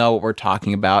will know what we're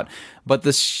talking about. But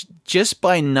just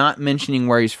by not mentioning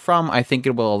where he's from, I think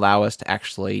it will allow us to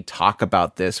actually talk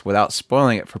about this without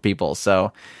spoiling it for people.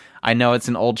 So I know it's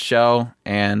an old show,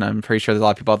 and I'm pretty sure there's a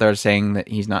lot of people out there saying that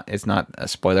it's not a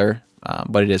spoiler,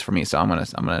 but it is for me. So I'm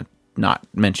gonna not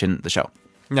mention the show.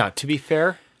 Now, to be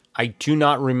fair, I do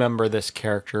not remember this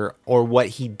character or what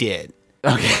he did.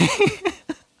 Okay.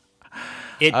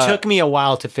 It took me a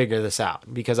while to figure this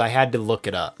out because I had to look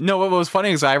it up. No, what was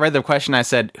funny is I read the question. I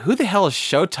said, "Who the hell is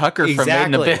Sho Tucker from Made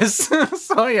in Abyss?"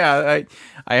 So yeah,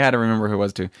 I had to remember who it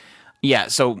was too. Yeah.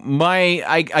 So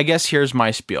I guess here's my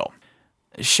spiel.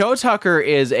 Sho Tucker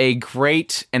is a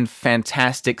great and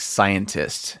fantastic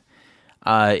scientist.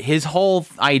 His whole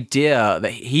idea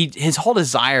his whole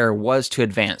desire was to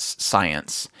advance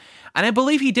science, and I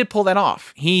believe he did pull that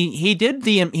off. He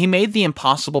made the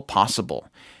impossible possible.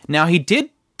 Now, he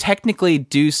did technically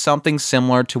do something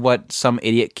similar to what some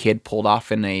idiot kid pulled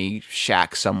off in a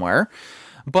shack somewhere.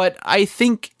 But I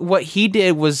think what he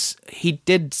did was he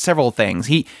did several things.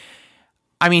 He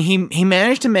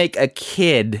managed to make a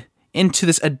kid into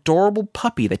this adorable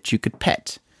puppy that you could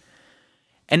pet.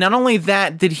 And not only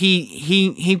that, did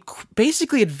he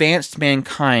basically advanced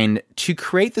mankind to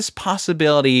create this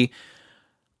possibility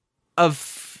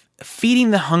of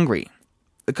feeding the hungry.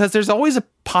 Because there's always a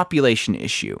population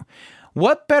issue.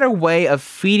 What better way of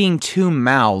feeding two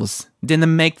mouths than to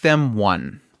make them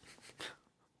one?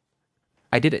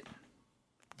 I did it.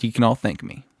 You can all thank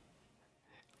me.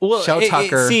 Well, Sho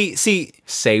Tucker see,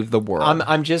 saved the world.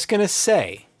 I'm just gonna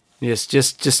say,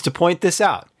 just to point this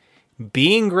out,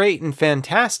 being great and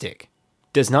fantastic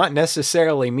does not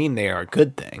necessarily mean they are a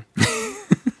good thing.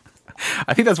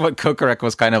 I think that's what Kokorek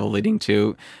was kind of alluding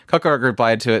to. Kokorek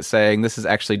replied to it saying, "This is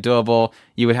actually doable.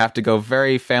 You would have to go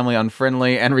very family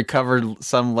unfriendly and recover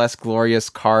some less glorious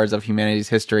cards of humanity's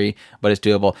history, but it's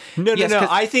doable." No.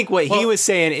 I think what he was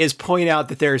saying is point out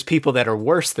that there's people that are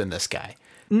worse than this guy.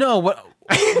 No, what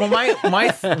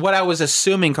I was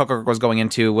assuming Kokorek was going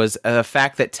into was the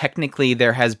fact that technically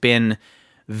there has been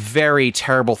very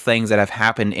terrible things that have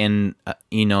happened in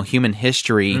human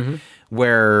history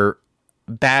where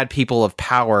bad people of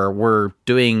power were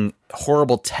doing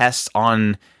horrible tests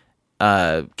on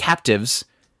captives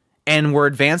and were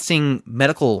advancing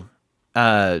medical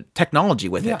technology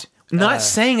with it. Not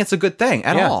saying it's a good thing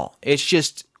at all. It's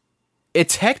just,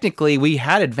 technically we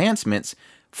had advancements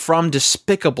from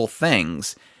despicable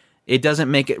things. It doesn't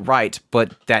make it right,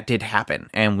 but that did happen,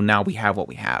 and now we have what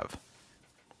we have.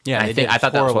 Yeah, I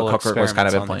thought that was what Kokorek was kind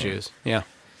of implying. Jews. Yeah.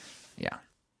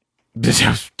 This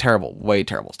was terrible, way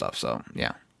terrible stuff. So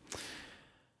yeah.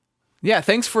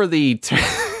 Thanks for the.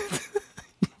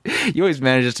 You always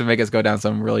manage to make us go down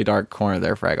some really dark corner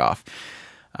there, Frag Off.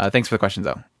 Thanks for the questions,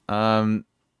 though.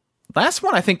 Last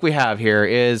one I think we have here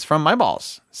is from My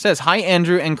Balls. It says, "Hi,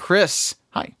 Andrew and Chris.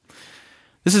 Hi.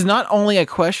 This is not only a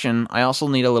question. I also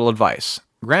need a little advice.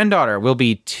 Granddaughter will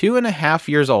be 2.5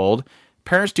 years old.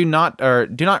 Parents do not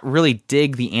really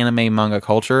dig the anime manga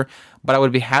culture, but I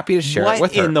would be happy to share it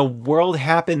with her." What in the world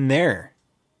happened there?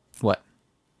 What?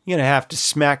 You're going to have to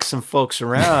smack some folks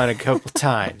around a couple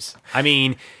times. I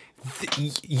mean,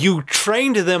 you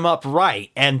trained them up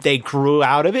right, and they grew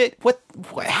out of it? What?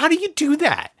 How do you do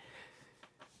that?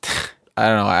 I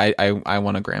don't know. I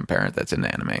want a grandparent that's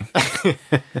into anime.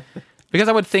 Because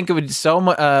I would think it would so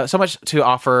much to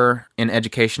offer in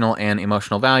educational and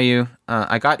emotional value.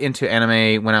 I got into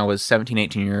anime when I was 17,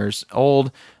 18 years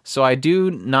old, so I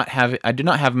do not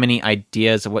have many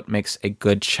ideas of what makes a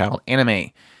good child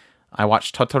anime. I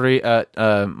watched Totori,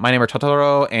 My Neighbor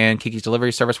Totoro and Kiki's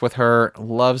Delivery Service with her.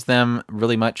 Loves them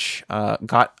really much.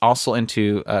 Got also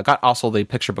the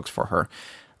picture books for her.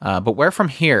 But where from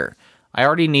here? I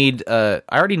already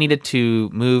needed to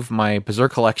move my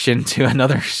Berserk collection to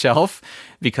another shelf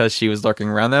because she was lurking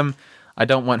around them. I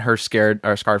don't want her scared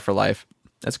or scarred for life.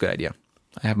 That's a good idea.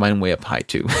 I have mine way up high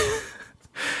too.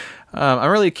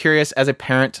 I'm really curious as a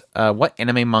parent, what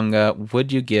anime manga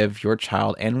would you give your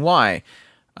child and why?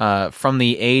 From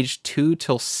the age 2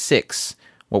 till 6,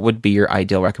 what would be your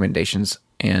ideal recommendations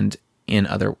and in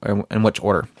which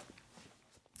order?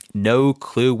 No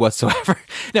clue whatsoever.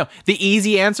 No, the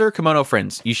easy answer, Kimono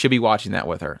Friends. You should be watching that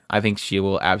with her. I think she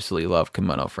will absolutely love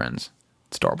Kimono Friends.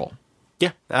 It's adorable.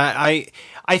 Yeah, I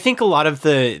think a lot of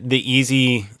the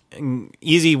easy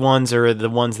ones are the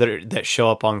ones that show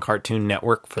up on Cartoon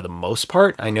Network for the most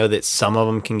part. I know that some of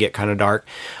them can get kind of dark.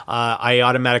 I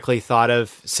automatically thought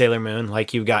of Sailor Moon,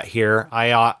 like you got here.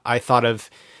 I thought of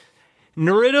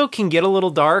Naruto can get a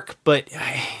little dark, but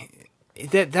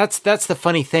that's the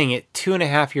funny thing. At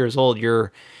 2.5 years old,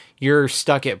 you're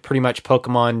stuck at pretty much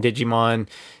Pokemon, Digimon.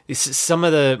 Some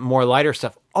of the more lighter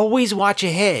stuff. Always watch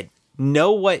ahead.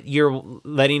 Know what you're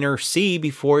letting her see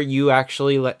before you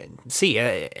actually see.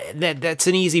 That's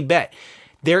an easy bet.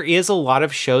 There is a lot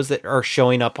of shows that are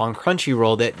showing up on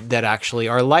Crunchyroll that actually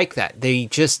are like that. They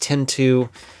just tend to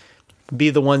be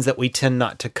the ones that we tend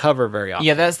not to cover very often.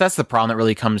 Yeah, that's the problem that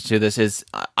really comes to this is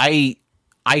I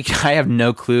have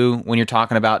no clue when you're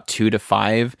talking about 2 to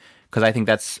 5 because I think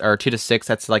or 2 to 6.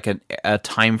 That's like a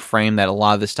time frame that a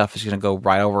lot of this stuff is going to go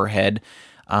right over our head.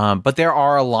 But there's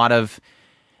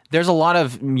a lot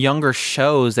of younger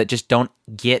shows that just don't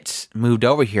get moved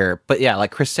over here. But yeah,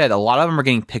 like Chris said, a lot of them are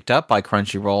getting picked up by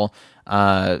Crunchyroll.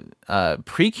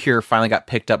 Precure finally got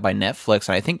picked up by Netflix,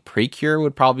 and I think Precure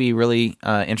would probably be really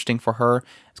interesting for her.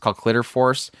 It's called Glitter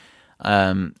Force.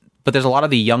 But there's a lot of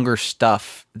the younger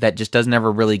stuff that just doesn't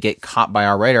ever really get caught by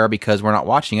our radar because we're not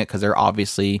watching it because they're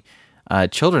obviously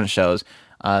children's shows.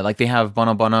 Like they have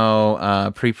Bono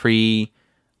Bono, Pre.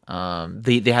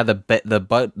 They had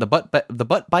the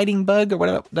butt biting bug or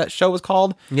whatever that show was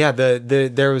called. Yeah,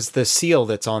 there was the seal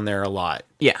that's on there a lot.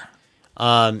 Yeah.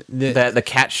 The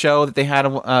cat show that they had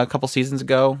a couple seasons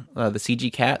ago, the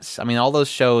CG Cats. I mean, all those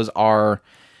shows are.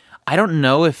 I don't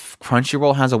know if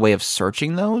Crunchyroll has a way of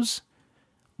searching those,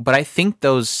 but I think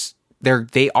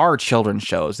they are children's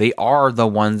shows. They are the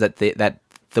ones that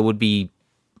would be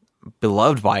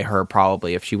beloved by her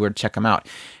probably if she were to check them out.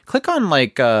 Click on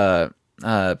like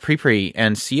Pre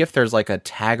and see if there's like a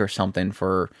tag or something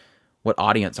for what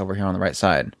audience over here on the right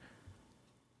side.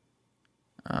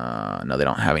 No, they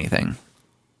don't have anything.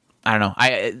 I don't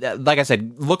know. Like I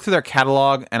said, look through their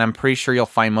catalog, and I'm pretty sure you'll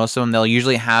find most of them. They'll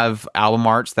usually have album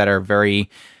arts that are very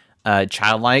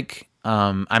childlike.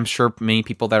 I'm sure many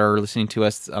people that are listening to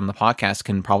us on the podcast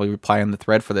can probably reply on the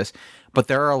thread for this, but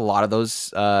there are a lot of those.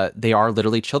 They are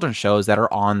literally children's shows that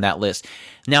are on that list.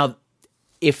 Now,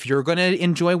 if you're going to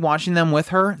enjoy watching them with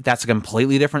her, that's a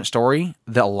completely different story.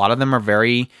 A lot of them are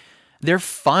they're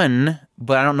fun,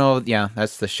 but I don't know. Yeah,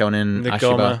 that's the Shonen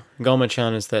Ashiba.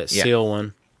 Goma-chan is that seal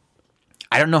one.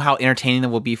 I don't know how entertaining it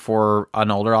will be for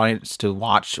an older audience to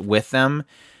watch with them,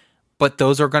 but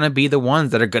those are going to be the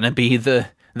ones that are going to be the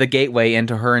gateway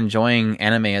into her enjoying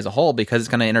anime as a whole, because it's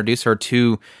going to introduce her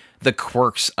to the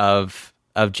quirks of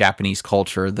Japanese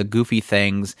culture, the goofy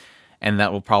things, and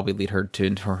that will probably lead her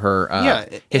into her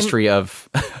history of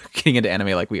getting into anime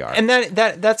like we are. And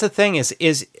that's the thing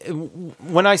is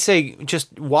when I say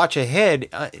just watch ahead,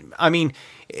 I mean,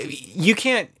 you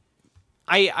can't.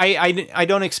 I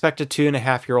don't expect a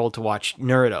 2.5-year-old to watch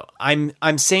Naruto.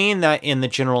 I'm saying that in the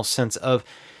general sense of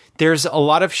there's a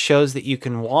lot of shows that you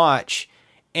can watch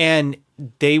and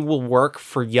they will work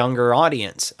for younger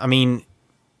audience. I mean,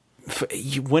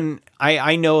 when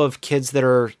I know of kids that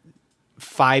are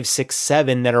 5, 6,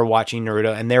 7 that are watching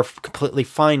Naruto and they're completely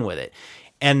fine with it.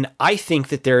 And I think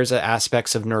that there's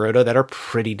aspects of Naruto that are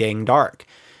pretty dang dark.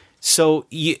 So,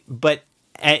 but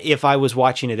if I was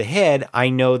watching it ahead, I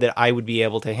know that I would be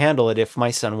able to handle it if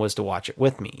my son was to watch it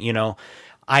with me. You know,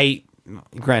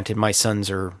 granted my sons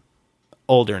are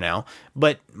older now,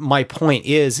 but my point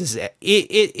is that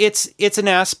it's an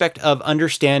aspect of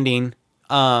understanding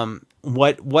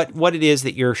what it is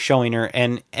that you're showing her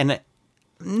and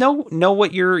know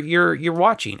what you're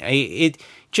watching.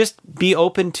 Just be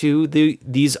open to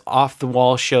these off the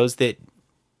wall shows that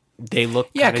they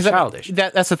look kind of childish.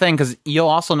 That's the thing, because you'll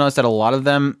also notice that a lot of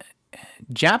them,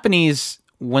 Japanese,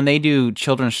 when they do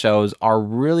children's shows, are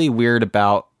really weird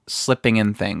about slipping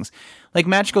in things. Like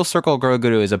Magical Circle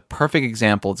Goroguru is a perfect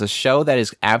example. It's a show that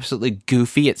is absolutely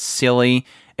goofy. It's silly.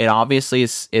 It obviously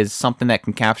is something that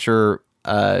can capture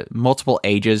multiple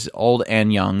ages, old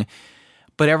and young.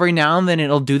 But every now and then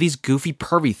it'll do these goofy,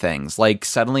 pervy things. Like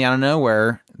suddenly out of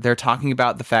nowhere, they're talking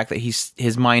about the fact that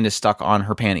his mind is stuck on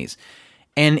her panties.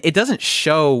 And it doesn't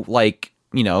show like,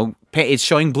 you know, it's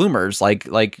showing bloomers, like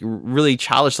really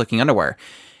childish looking underwear.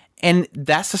 And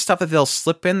that's the stuff that they'll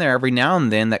slip in there every now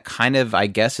and then that kind of, I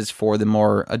guess, is for the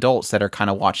more adults that are kind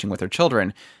of watching with their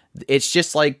children. It's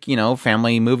just like, you know,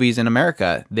 family movies in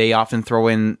America. They often throw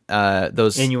in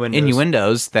those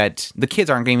innuendos that the kids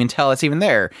aren't going to even tell it's even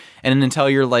there. And then until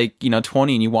you're like, you know,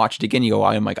 20 and you watch it again, you go,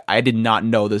 I'm like, I did not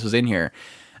know this was in here.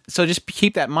 So just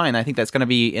keep that in mind. I think that's going to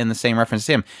be in the same reference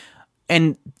to him.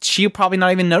 And she'll probably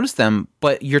not even notice them,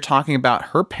 but you're talking about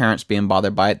her parents being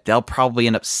bothered by it. They'll probably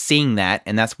end up seeing that,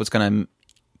 and that's what's going to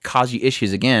cause you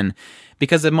issues again.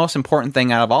 Because the most important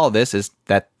thing out of all of this is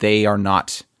that they are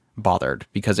not bothered.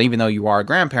 Because even though you are a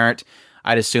grandparent,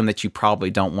 I'd assume that you probably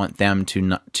don't want them to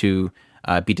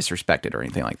be disrespected or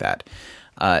anything like that.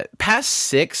 Past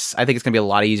 6, I think it's going to be a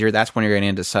lot easier. That's when you're getting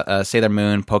into Sailor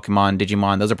Moon, Pokemon,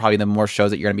 Digimon. Those are probably the more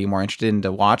shows that you're going to be more interested in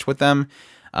to watch with them.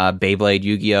 Beyblade,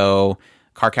 Yu-Gi-Oh!,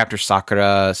 Cardcaptor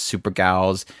Sakura, Super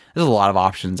Gals. There's a lot of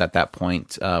options at that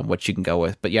point, what you can go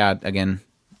with. But yeah, again,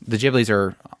 the Ghibli's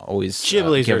are always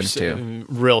given to.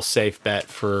 Real safe bet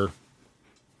for...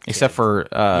 Except for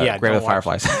Grave of the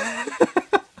Fireflies.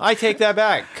 I take that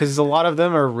back, because a lot of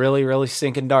them are really, really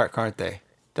stinking dark, aren't they?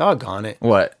 Doggone it.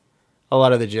 What? A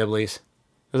lot of the Ghibli's.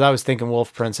 Because I was thinking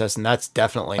Wolf Princess, and that's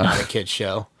definitely not a kid's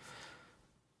show.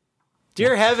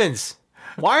 Dear heavens,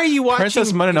 why are you watching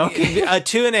Princess Mononoke? a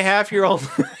 2.5-year-old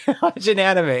watching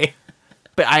anime?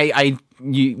 But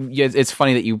it's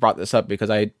funny that you brought this up because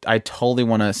I totally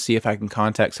want to see if I can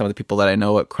contact some of the people that I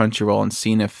know at Crunchyroll and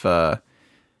seeing if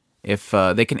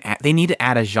they can they need to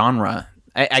add a genre.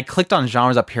 I clicked on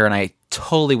genres up here and I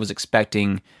totally was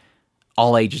expecting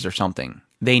all ages or something.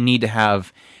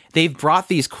 They've brought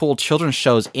these cool children's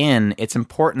shows in. It's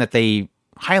important that they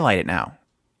highlight it now.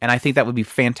 And I think that would be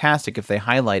fantastic if they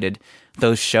highlighted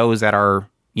those shows that are,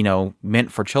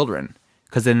 meant for children.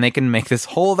 Because then they can make this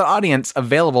whole other audience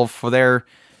available for their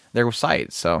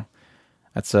site. So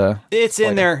that's it's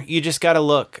in there. You just got to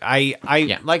look. Like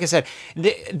I said,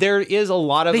 there is a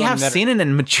lot of they them have seinen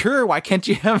and mature. Why can't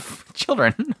you have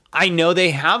children? I know they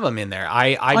have them in there.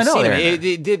 I've seen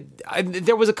it.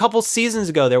 There was a couple seasons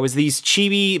ago. There was these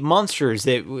chibi monsters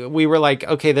that we were like,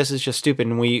 okay, this is just stupid,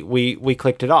 and we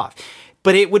clicked it off.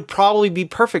 But it would probably be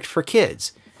perfect for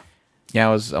kids. Yeah,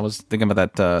 I was thinking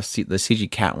about that the CG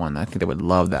cat one. I think they would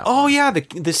love that. Oh yeah, the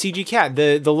CG cat,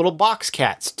 the little box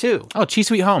cats too. Oh, Chi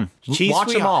Sweet Home.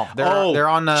 Watch them all. They're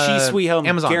on Chi Sweet Home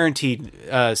Amazon. Guaranteed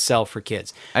sell for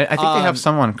kids. I think they have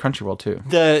some on Crunchyroll too.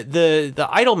 The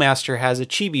Idolmaster has a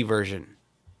chibi version.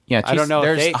 Yeah, I don't know.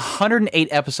 There's 108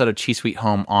 episode of Chi Sweet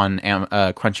Home on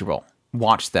Crunchyroll.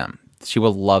 Watch them. She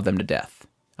will love them to death.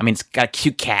 I mean, it's got a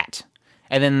cute cat.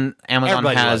 And then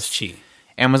Everybody loves Chi.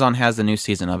 Amazon has the new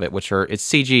season of it, which it's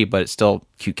CG, but it's still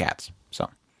cute cats. So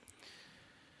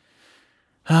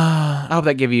I hope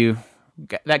that gave you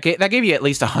at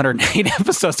least 108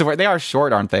 episodes to work. They are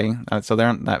short, aren't they? So they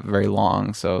aren't that very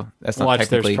long. So that's not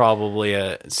technically. There's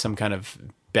probably some kind of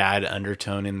bad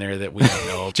undertone in there that we don't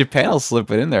know. Japan will slip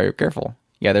it in there. You're careful.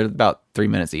 Yeah, they're about 3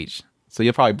 minutes each, so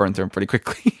you'll probably burn through them pretty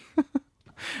quickly.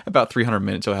 About 300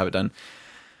 minutes, you'll have it done.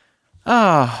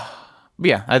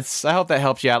 Yeah, I hope that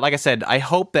helps you out. Like I said, I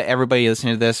hope that everybody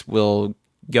listening to this will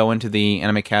go into the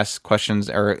Anime Cast questions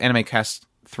or Anime Cast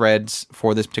threads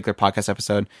for this particular podcast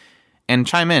episode and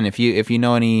chime in if you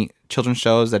know any children's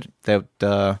shows that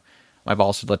I've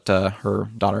also let her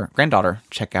granddaughter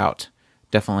check out.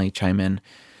 Definitely chime in.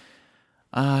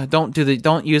 Don't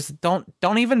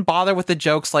even bother with the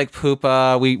jokes like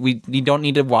Poopa. We don't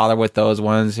need to bother with those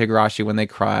ones. Higurashi when they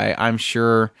cry. I'm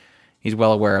sure he's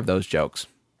well aware of those jokes.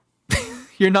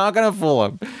 You're not going to fool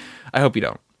him. I hope you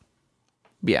don't.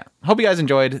 But yeah. Hope you guys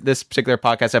enjoyed this particular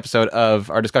podcast episode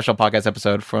of our discussion podcast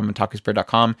episode from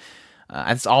otakuspirit.com.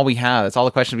 That's all we have. That's all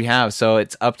the questions we have. So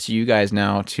it's up to you guys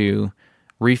now to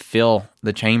refill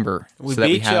the chamber so that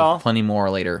we have plenty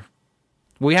more later.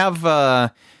 We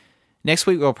have next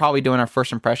week we'll probably doing our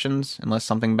first impressions unless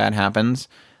something bad happens,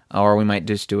 or we might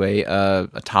just do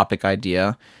a topic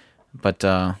idea. But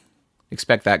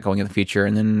expect that going in the future,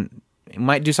 and then it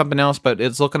might do something else, but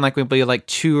it's looking like we'll be like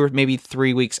 2 or maybe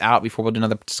 3 weeks out before we'll do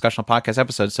another discussional podcast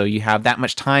episode. So you have that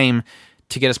much time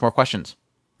to get us more questions,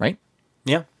 right?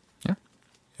 Yeah.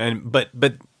 But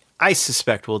I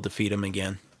suspect we'll defeat him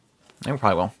again. Yeah, we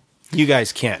probably will. You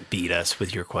guys can't beat us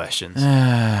with your questions.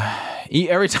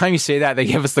 Every time you say that, they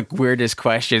give us the weirdest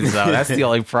questions, though. That's the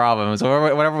only problem.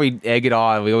 So whenever we egg it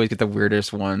on, we always get the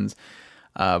weirdest ones.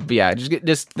 But yeah,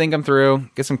 just think them through.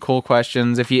 Get some cool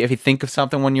questions. If you think of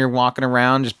something when you're walking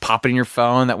around, just pop it in your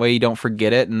phone. That way you don't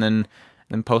forget it, and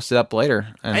then post it up later.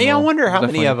 And I wonder how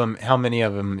many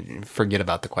of them forget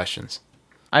about the questions.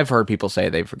 I've heard people say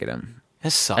they forget them.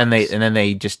 This sucks. And then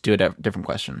they just do a different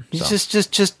question. So.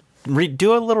 Just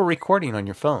do a little recording on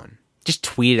your phone. Just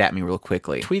tweet it at me real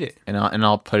quickly. Tweet it, and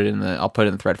I'll put it in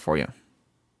the thread for you.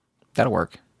 That'll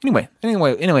work. Anyway,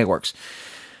 it works.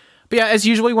 But yeah, as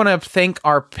usual, we want to thank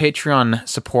our Patreon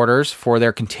supporters for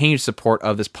their continued support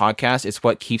of this podcast. It's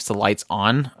what keeps the lights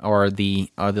on, or the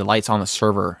lights on the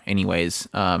server. Anyways,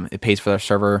 it pays for their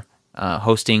server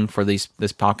hosting for this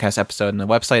podcast episode and the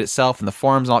website itself and the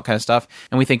forums and all that kind of stuff.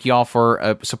 And we thank you all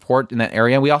for support in that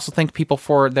area. We also thank people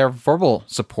for their verbal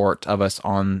support of us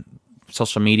on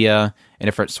social media and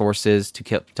different sources to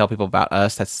tell people about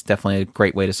us. That's definitely a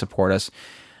great way to support us.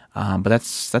 But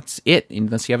that's it.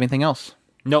 Unless you have anything else.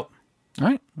 Nope. All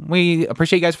right. We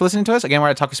appreciate you guys for listening to us. Again, we're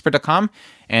at otakuspirit.com,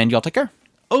 and y'all take care.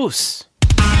 Oos.